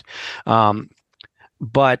produced.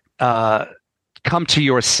 But Come to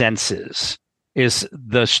Your Senses is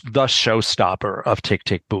the showstopper of Tick,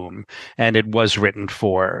 Tick, Boom. And it was written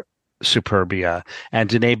for Superbia. And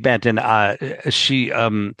Danae Benton, she,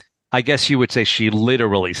 I guess you would say she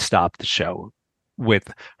literally stopped the show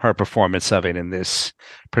with her performance of it in this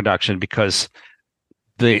production, because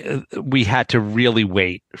we had to really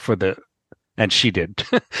wait for and she did,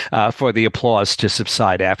 for the applause to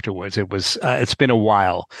subside afterwards. It's been a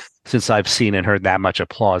while since I've seen and heard that much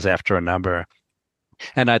applause after a number.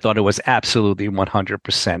 And I thought it was absolutely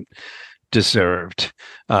 100% deserved.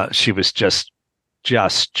 She was just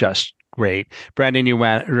great. Brandon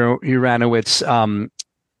Uranowitz,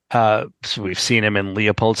 so we've seen him in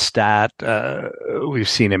Leopoldstadt. We've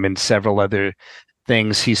seen him in several other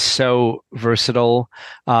things. He's so versatile.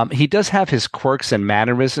 He does have his quirks and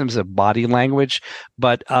mannerisms of body language,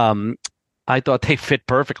 but I thought they fit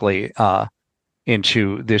perfectly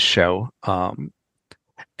into this show.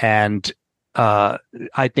 And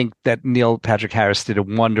I think that Neil Patrick Harris did a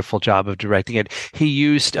wonderful job of directing it. He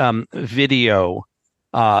used video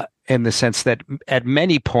in the sense that at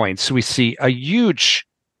many points we see a huge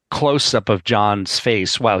close-up of John's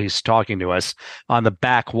face while he's talking to us on the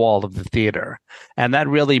back wall of the theater, and that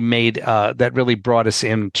really brought us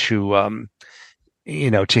into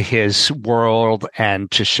to his world,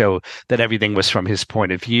 and to show that everything was from his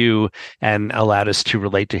point of view, and allowed us to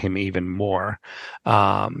relate to him even more.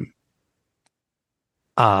 I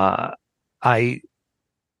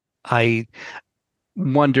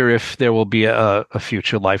wonder if there will be a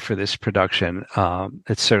future life for this production.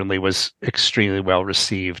 It certainly was extremely well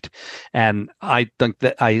received, and I think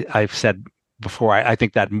that I've said before, I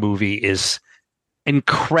think that movie is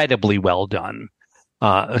incredibly well done,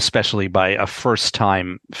 especially by a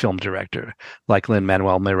first-time film director like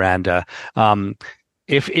Lin-Manuel Miranda.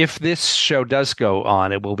 If this show does go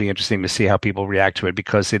on, it will be interesting to see how people react to it,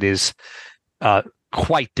 because it is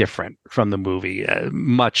quite different from the movie,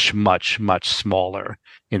 much, much, much smaller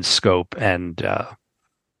in scope, and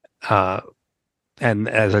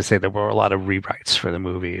as I say, there were a lot of rewrites for the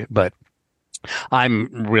movie. But I'm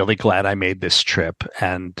really glad I made this trip,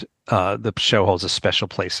 and the show holds a special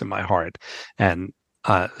place in my heart, and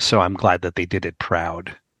so I'm glad that they did it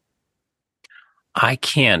proud. I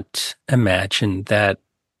can't imagine that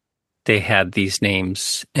they had these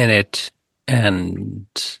names in it and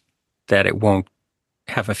that it won't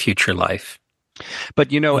have a future life.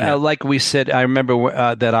 But, like we said, I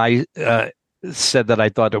remember that I said that I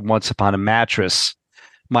thought that Once Upon a Mattress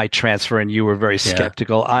might transfer, and you were very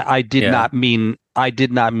skeptical. I did not mean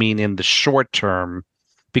in the short term,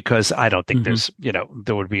 because I don't think there's,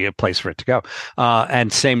 there would be a place for it to go.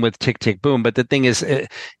 And same with Tick, Tick, Boom. But the thing is,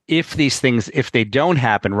 if these things, if they don't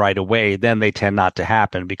happen right away, then they tend not to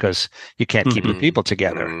happen, because you can't keep the people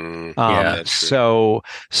together. So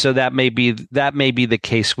that may be the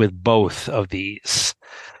case with both of these.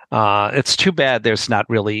 It's too bad there's not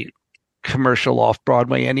really commercial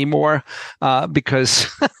off-Broadway anymore, because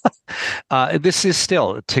this is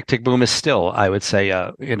still, Tick, Tick, Boom is still, I would say,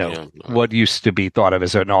 what used to be thought of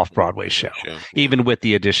as an off-Broadway show, even with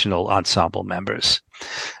the additional ensemble members.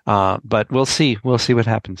 But we'll see what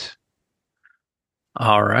happens.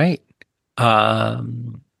 All right.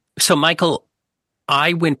 So, Michael,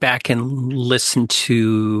 I went back and listened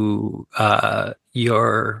to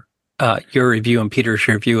your review and Peter's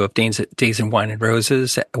review of Days and Wine and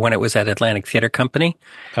Roses when it was at Atlantic Theater Company.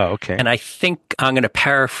 Oh, okay. And I think I'm going to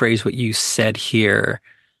paraphrase what you said here.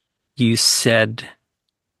 You said,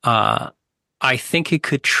 I think it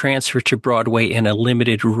could transfer to Broadway in a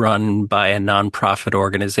limited run by a nonprofit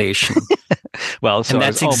organization. Well, so and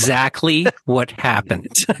that's exactly what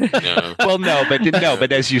happened. Well,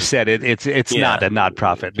 but as you said, it's not a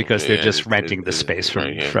nonprofit, because they're just renting the space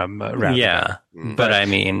from Roundabout. Yeah, but I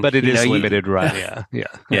mean, but it is limited run. Kevin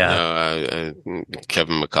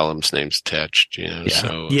McCollum's name's attached.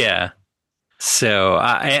 So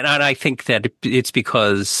I think that it's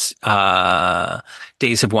because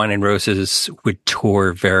Days of Wine and Roses would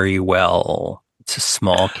tour very well. It's a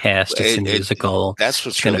small cast. It's a musical. That's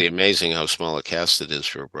what's really amazing, how small a cast it is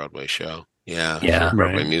for a Broadway show. For a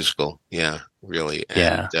Broadway musical. Yeah, really.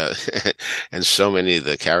 And, and so many of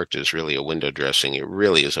the characters really are window dressing. It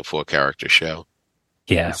really is a 4-character show.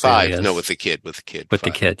 Yeah, 5. Really no, with the kid. With the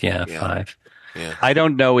kid, 5. Yeah. I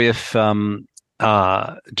don't know if.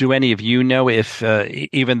 Do any of you know if,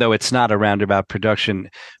 even though it's not a Roundabout production,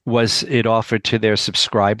 was it offered to their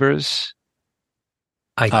subscribers?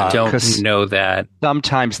 I don't know that.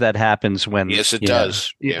 Sometimes that happens when it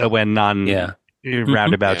does. When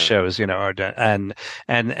Roundabout shows, are done.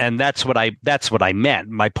 And that's what I meant.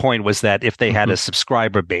 My point was that if they had a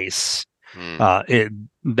subscriber base,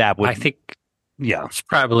 that would. I think it's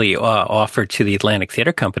probably offered to the Atlantic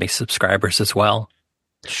Theater Company subscribers as well.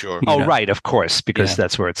 Sure. Right, of course, because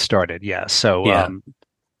that's where it started. Yeah. So,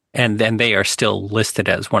 and then they are still listed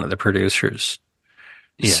as one of the producers.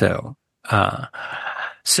 Yeah.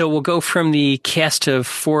 So we'll go from the cast of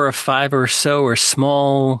 4 or 5 or so, or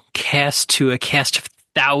small cast, to a cast of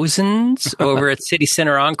thousands over at City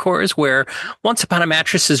Center Encores, where Once Upon a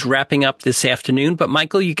Mattress is wrapping up this afternoon. But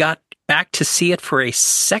Michael, you got back to see it for a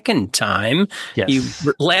second time. Yes.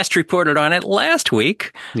 You last reported on it last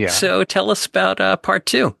week. Yeah. So tell us about part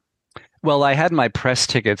 2. Well, I had my press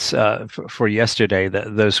tickets for yesterday.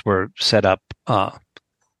 Those were set up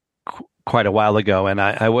quite a while ago, and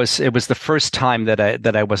it was the first time that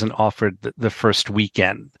I wasn't offered the first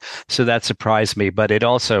weekend. So that surprised me, but it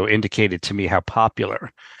also indicated to me how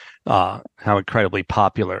incredibly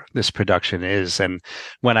popular this production is. And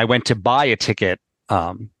when I went to buy a ticket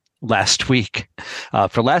last week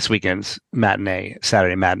for last weekend's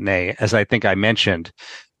Saturday matinee, as I think I mentioned,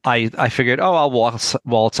 I figured, I'll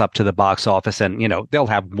waltz up to the box office, and they'll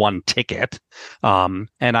have one ticket, and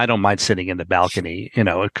I don't mind sitting in the balcony,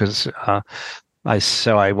 because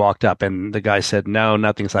I walked up, and the guy said, no,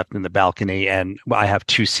 nothing's left in the balcony, and I have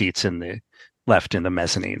 2 seats left in the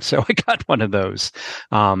mezzanine, so I got one of those,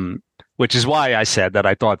 which is why I said that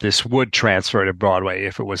I thought this would transfer to Broadway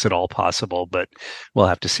if it was at all possible, but we'll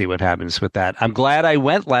have to see what happens with that. I'm glad I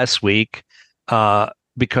went last week.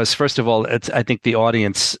 because first of all, I think the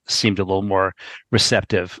audience seemed a little more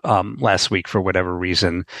receptive last week for whatever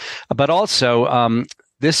reason, but also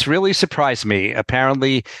this really surprised me.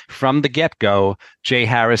 Apparently, from the get-go, J.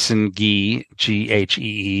 Harrison Ghee,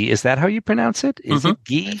 Ghee, is that how you pronounce it? Is it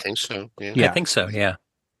Ghee? I think so. I think so. Yeah.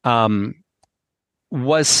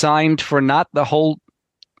 Was signed for not the whole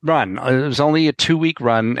run. It was only a 2-week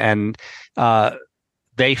run, and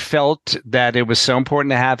they felt that it was so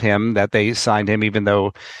important to have him that they signed him, even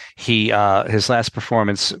though his last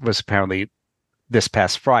performance was apparently this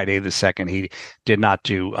past Friday, the 2nd. He did not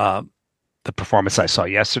do the performance I saw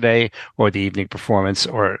yesterday, or the evening performance,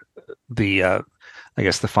 or the I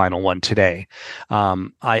guess the final one today.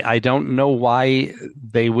 I don't know why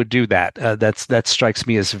they would do that. That strikes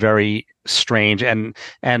me as very strange. And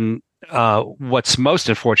what's most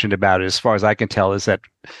unfortunate about it, as far as I can tell, is that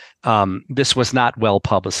this was not well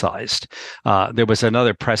publicized. There was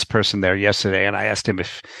another press person there yesterday, and I asked him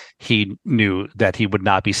if he knew that he would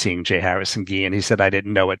not be seeing J. Harrison Ghee, and he said, I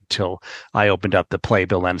didn't know it until I opened up the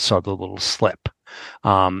playbill and saw the little slip.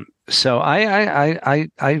 So I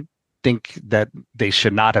think that they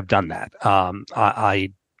should not have done that.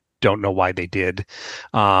 I don't know why they did.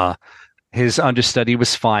 His understudy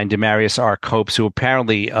was fine, Demarius R. Copes, who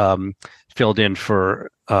apparently filled in for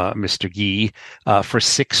Mr. Ghee for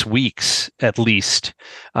 6 weeks at least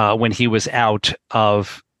when he was out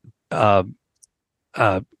of Some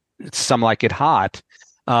Like It Hot,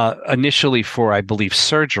 initially for, I believe,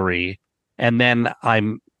 surgery, and then I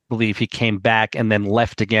believe he came back and then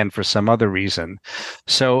left again for some other reason.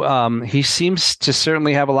 So he seems to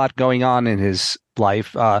certainly have a lot going on in his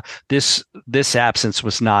life. This absence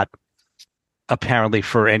was not apparently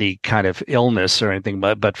for any kind of illness or anything,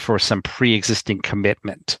 but for some pre-existing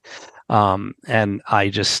commitment. And I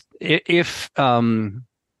just, if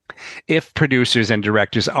producers and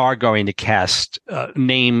directors are going to cast,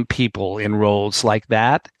 name people in roles like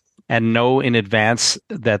that and know in advance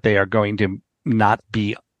that they are going to not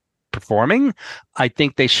be performing, I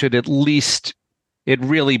think they should at least, it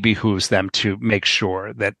really behooves them to make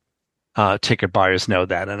sure that ticket buyers know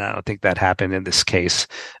that, and I don't think that happened in this case.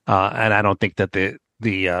 And I don't think that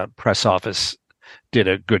the press office did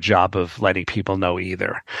a good job of letting people know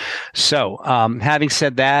either. So, having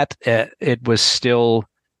said that, it was still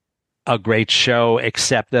a great show,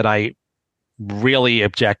 except that I really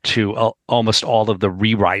object to almost all of the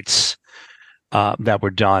rewrites that were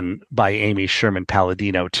done by Amy Sherman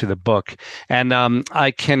Palladino to the book. And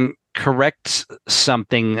I can correct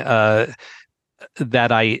something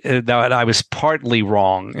that I was partly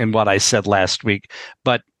wrong in what I said last week,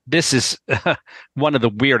 but this is one of the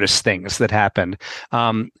weirdest things that happened.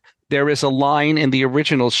 There is a line in the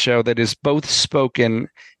original show that is both spoken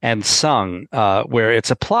and sung, where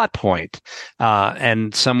it's a plot point,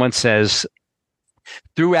 and someone says,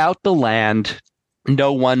 "Throughout the land,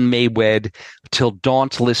 no one may wed till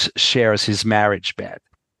Dauntless shares his marriage bed."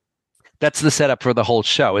 That's the setup for the whole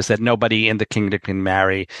show, is that nobody in the kingdom can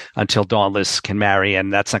marry until Dauntless can marry,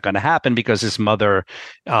 and that's not going to happen because his mother,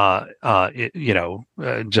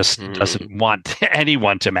 just doesn't want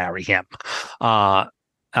anyone to marry him.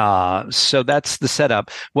 So that's the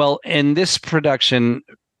setup. Well, in this production,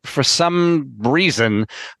 for some reason,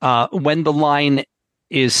 when the line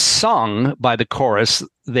is sung by the chorus,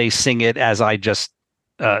 they sing it as I just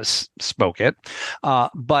spoke it.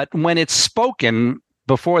 But when it's spoken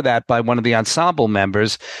before that by one of the ensemble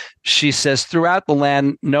members, she says, "Throughout the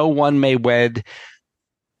land, no one may wed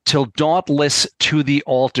till Dauntless to the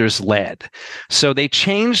altars led." So they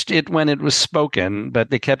changed it when it was spoken, but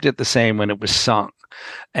they kept it the same when it was sung.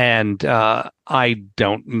 And I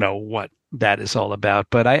don't know what that is all about,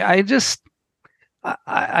 but I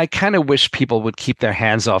kind of wish people would keep their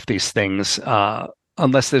hands off these things,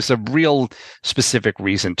 unless there's a real specific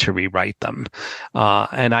reason to rewrite them.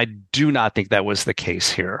 And I do not think that was the case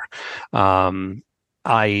here.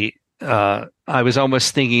 I was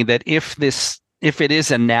almost thinking that if it is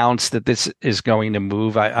announced that this is going to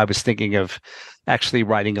move, I was thinking of actually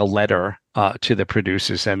writing a letter to the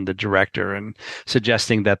producers and the director and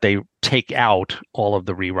suggesting that they take out all of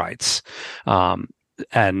the rewrites.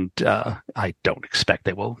 And I don't expect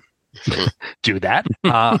they will do that.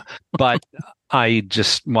 But I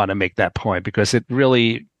just want to make that point because it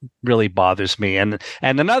really, really bothers me. And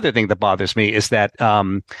another thing that bothers me is that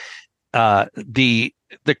the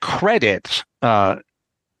credit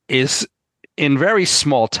is in very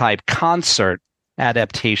small type, concert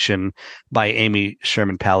adaptation by Amy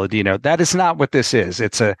Sherman Palladino. That is not what this is.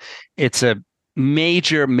 It's a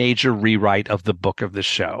major rewrite of the book of the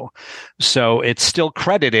show. So it's still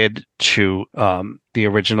credited to the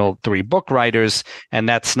original 3 book writers, and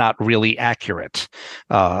that's not really accurate.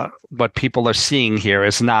 What people are seeing here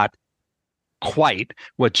is not quite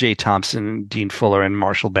what Jay Thompson, Dean Fuller, and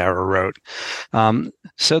Marshall Barrow wrote.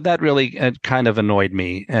 So that really kind of annoyed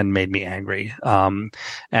me and made me angry.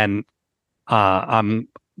 And I'm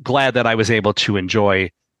glad that I was able to enjoy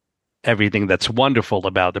everything that's wonderful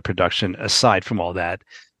about the production, aside from all that,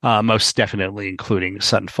 most definitely including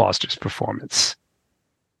Sutton Foster's performance.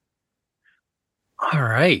 All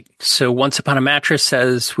right. So Once Upon a Mattress,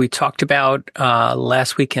 as we talked about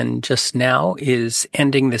last week and just now, is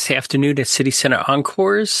ending this afternoon at City Center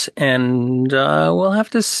Encores, and we'll have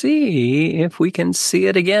to see if we can see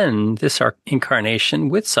it again, this incarnation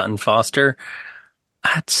with Sutton Foster,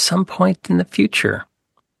 at some point in the future.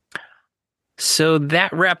 So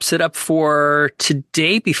that wraps it up for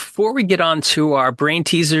today. Before we get on to our brain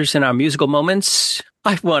teasers and our musical moments,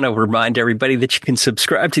 I want to remind everybody that you can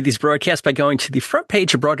subscribe to these broadcasts by going to the front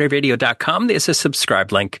page of BroadwayRadio.com. There's a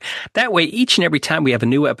subscribe link. That way, each and every time we have a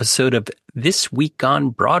new episode of This Week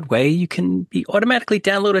on Broadway, you can be automatically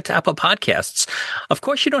downloaded to Apple Podcasts. Of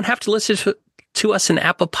course, you don't have to listen to us in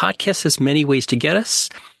Apple Podcasts. There's many ways to get us.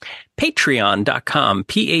 Patreon.com,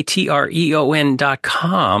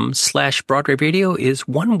 patreon.com/Broadway Radio is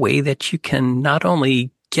one way that you can not only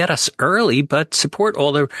get us early, but support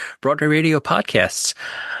all the Broadway Radio podcasts.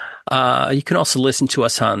 You can also listen to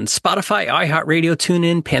us on Spotify, iHeartRadio,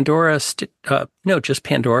 TuneIn, Pandora, just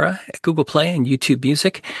Pandora, Google Play, and YouTube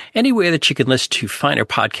Music. Anywhere that you can listen to finer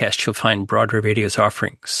podcasts, you'll find Broadway Radio's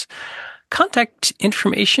offerings. Contact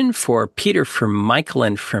information for Peter, for Michael,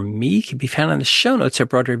 and for me can be found on the show notes at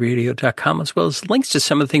BroadwayRadio.com, as well as links to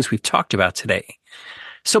some of the things we've talked about today.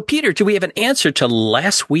 So, Peter, do we have an answer to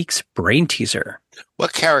last week's brain teaser?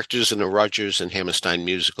 What characters in the Rodgers and Hammerstein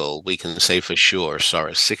musical, we can say for sure, saw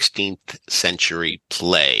a 16th century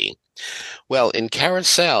play? Well, in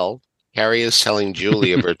Carousel, Carrie is telling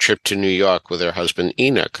Julie of her trip to New York with her husband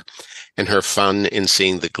Enoch, and her fun in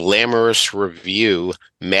seeing the glamorous revue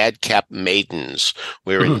Madcap Maidens,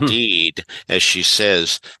 where indeed, as she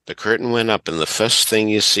says, the curtain went up and the first thing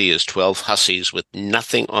you see is 12 hussies with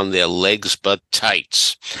nothing on their legs but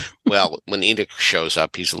tights. Well, when Enoch shows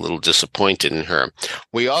up, he's a little disappointed in her.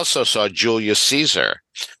 We also saw Julius Caesar.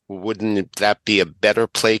 Wouldn't that be a better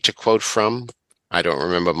play to quote from? I don't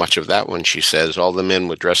remember much of that one, she says. All the men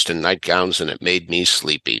were dressed in nightgowns, and it made me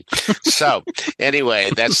sleepy. So, anyway,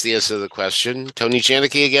 that's the answer to the question. Tony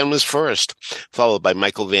Janicki again was first, followed by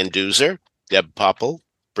Michael Van Duzer, Deb Popple,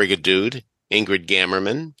 Brigadude, Ingrid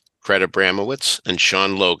Gammerman, Greta Bramowitz, and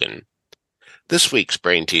Sean Logan. This week's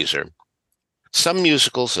brain teaser. Some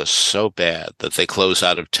musicals are so bad that they close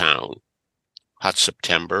out of town. Hot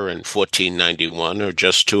September and 1491 are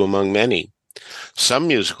just two among many. Some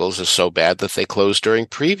musicals are so bad that they close during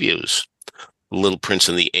previews. Little Prince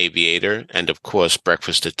and the Aviator and, of course,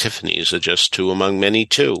 Breakfast at Tiffany's are just two among many,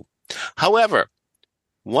 too. However,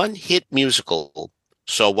 one hit musical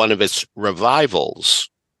saw one of its revivals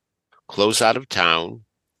close out of town,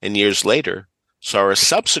 and years later saw a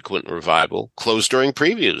subsequent revival close during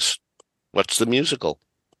previews. What's the musical?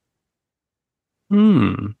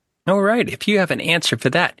 All right. If you have an answer for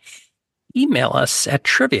that, email us at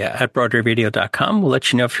trivia@BroadwayRadio.com. We'll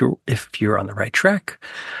let you know if you're on the right track.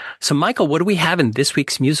 So, Michael, what do we have in this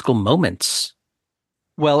week's musical moments?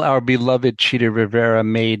 Well, our beloved Chita Rivera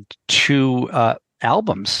made 2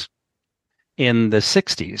 albums in the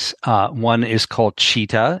 60s. One is called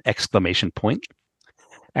Chita, !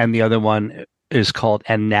 And the other one is called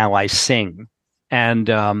And Now I Sing. And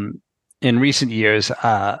in recent years,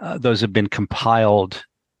 those have been compiled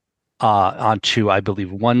onto, I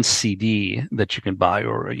believe, one CD that you can buy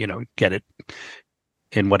or, get it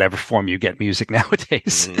in whatever form you get music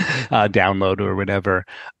nowadays, download or whatever.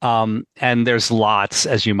 And there's lots,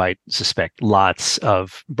 as you might suspect, lots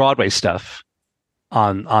of Broadway stuff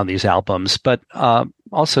on these albums, but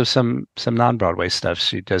also some non-Broadway stuff.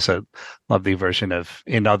 She does a lovely version of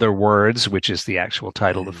In Other Words, which is the actual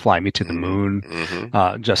title of Fly Me to the Moon,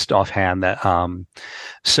 just offhand. That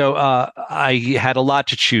so I had a lot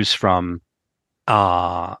to choose from,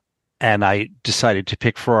 and I decided to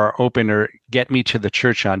pick for our opener Get Me to the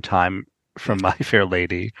Church on Time from My Fair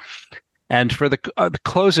Lady. And for the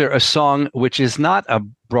closer, a song which is not a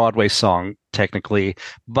Broadway song technically,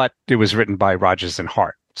 but it was written by Rodgers and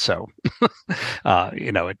Hart. So,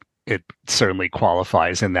 it certainly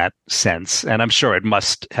qualifies in that sense. And I'm sure it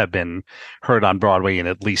must have been heard on Broadway in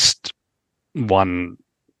at least one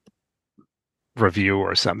review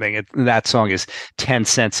or something. That song is 10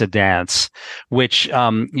 Cents a Dance, which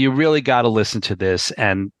you really got to listen to this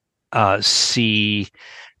and see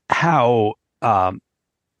how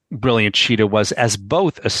brilliant Chita was as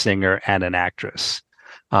both a singer and an actress,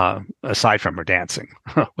 aside from her dancing,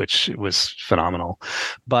 which was phenomenal.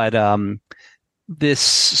 But this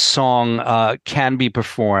song can be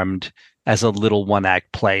performed as a little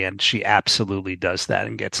one-act play, and she absolutely does that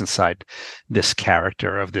and gets inside this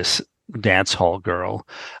character of this dance hall girl,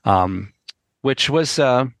 which was,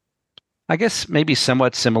 I guess, maybe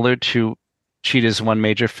somewhat similar to Chita's one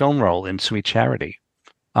major film role in Sweet Charity.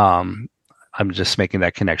 I'm just making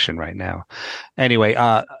that connection right now. Anyway,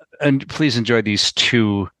 and please enjoy these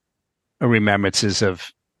two remembrances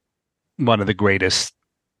of one of the greatest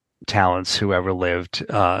talents who ever lived,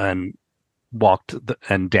 and walked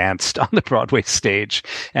and danced on the Broadway stage,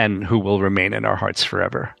 and who will remain in our hearts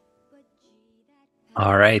forever.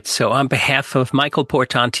 All right. So on behalf of Michael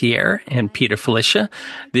Portantiere and Peter Felicia,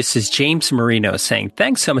 this is James Marino saying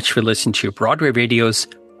thanks so much for listening to Broadway Radio's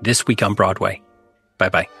This Week on Broadway.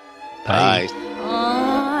 Bye-bye. Bye.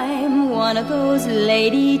 I'm one of those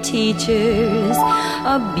lady teachers,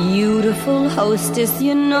 a beautiful hostess,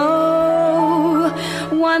 you know,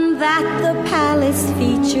 one that the palace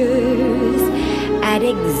features at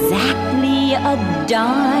exactly a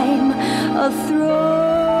dime a throw.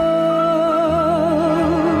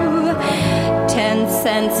 10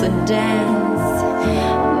 cents a dance,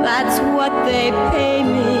 that's what they pay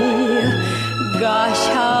me. Gosh,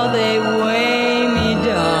 how they weigh me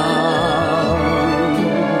down.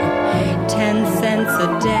 10 cents a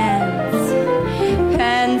dance,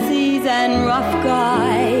 pansies and rough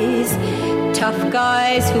guys, tough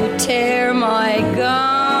guys who tear my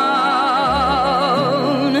gown.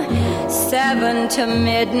 7 to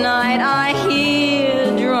midnight I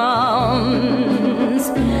hear drums,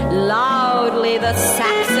 loudly the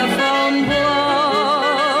saxophone blows,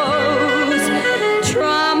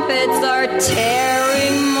 trumpets are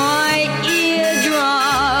tearing my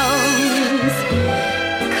eardrums,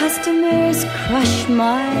 customers crush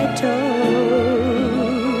my toes.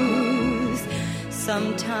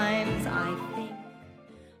 Sometimes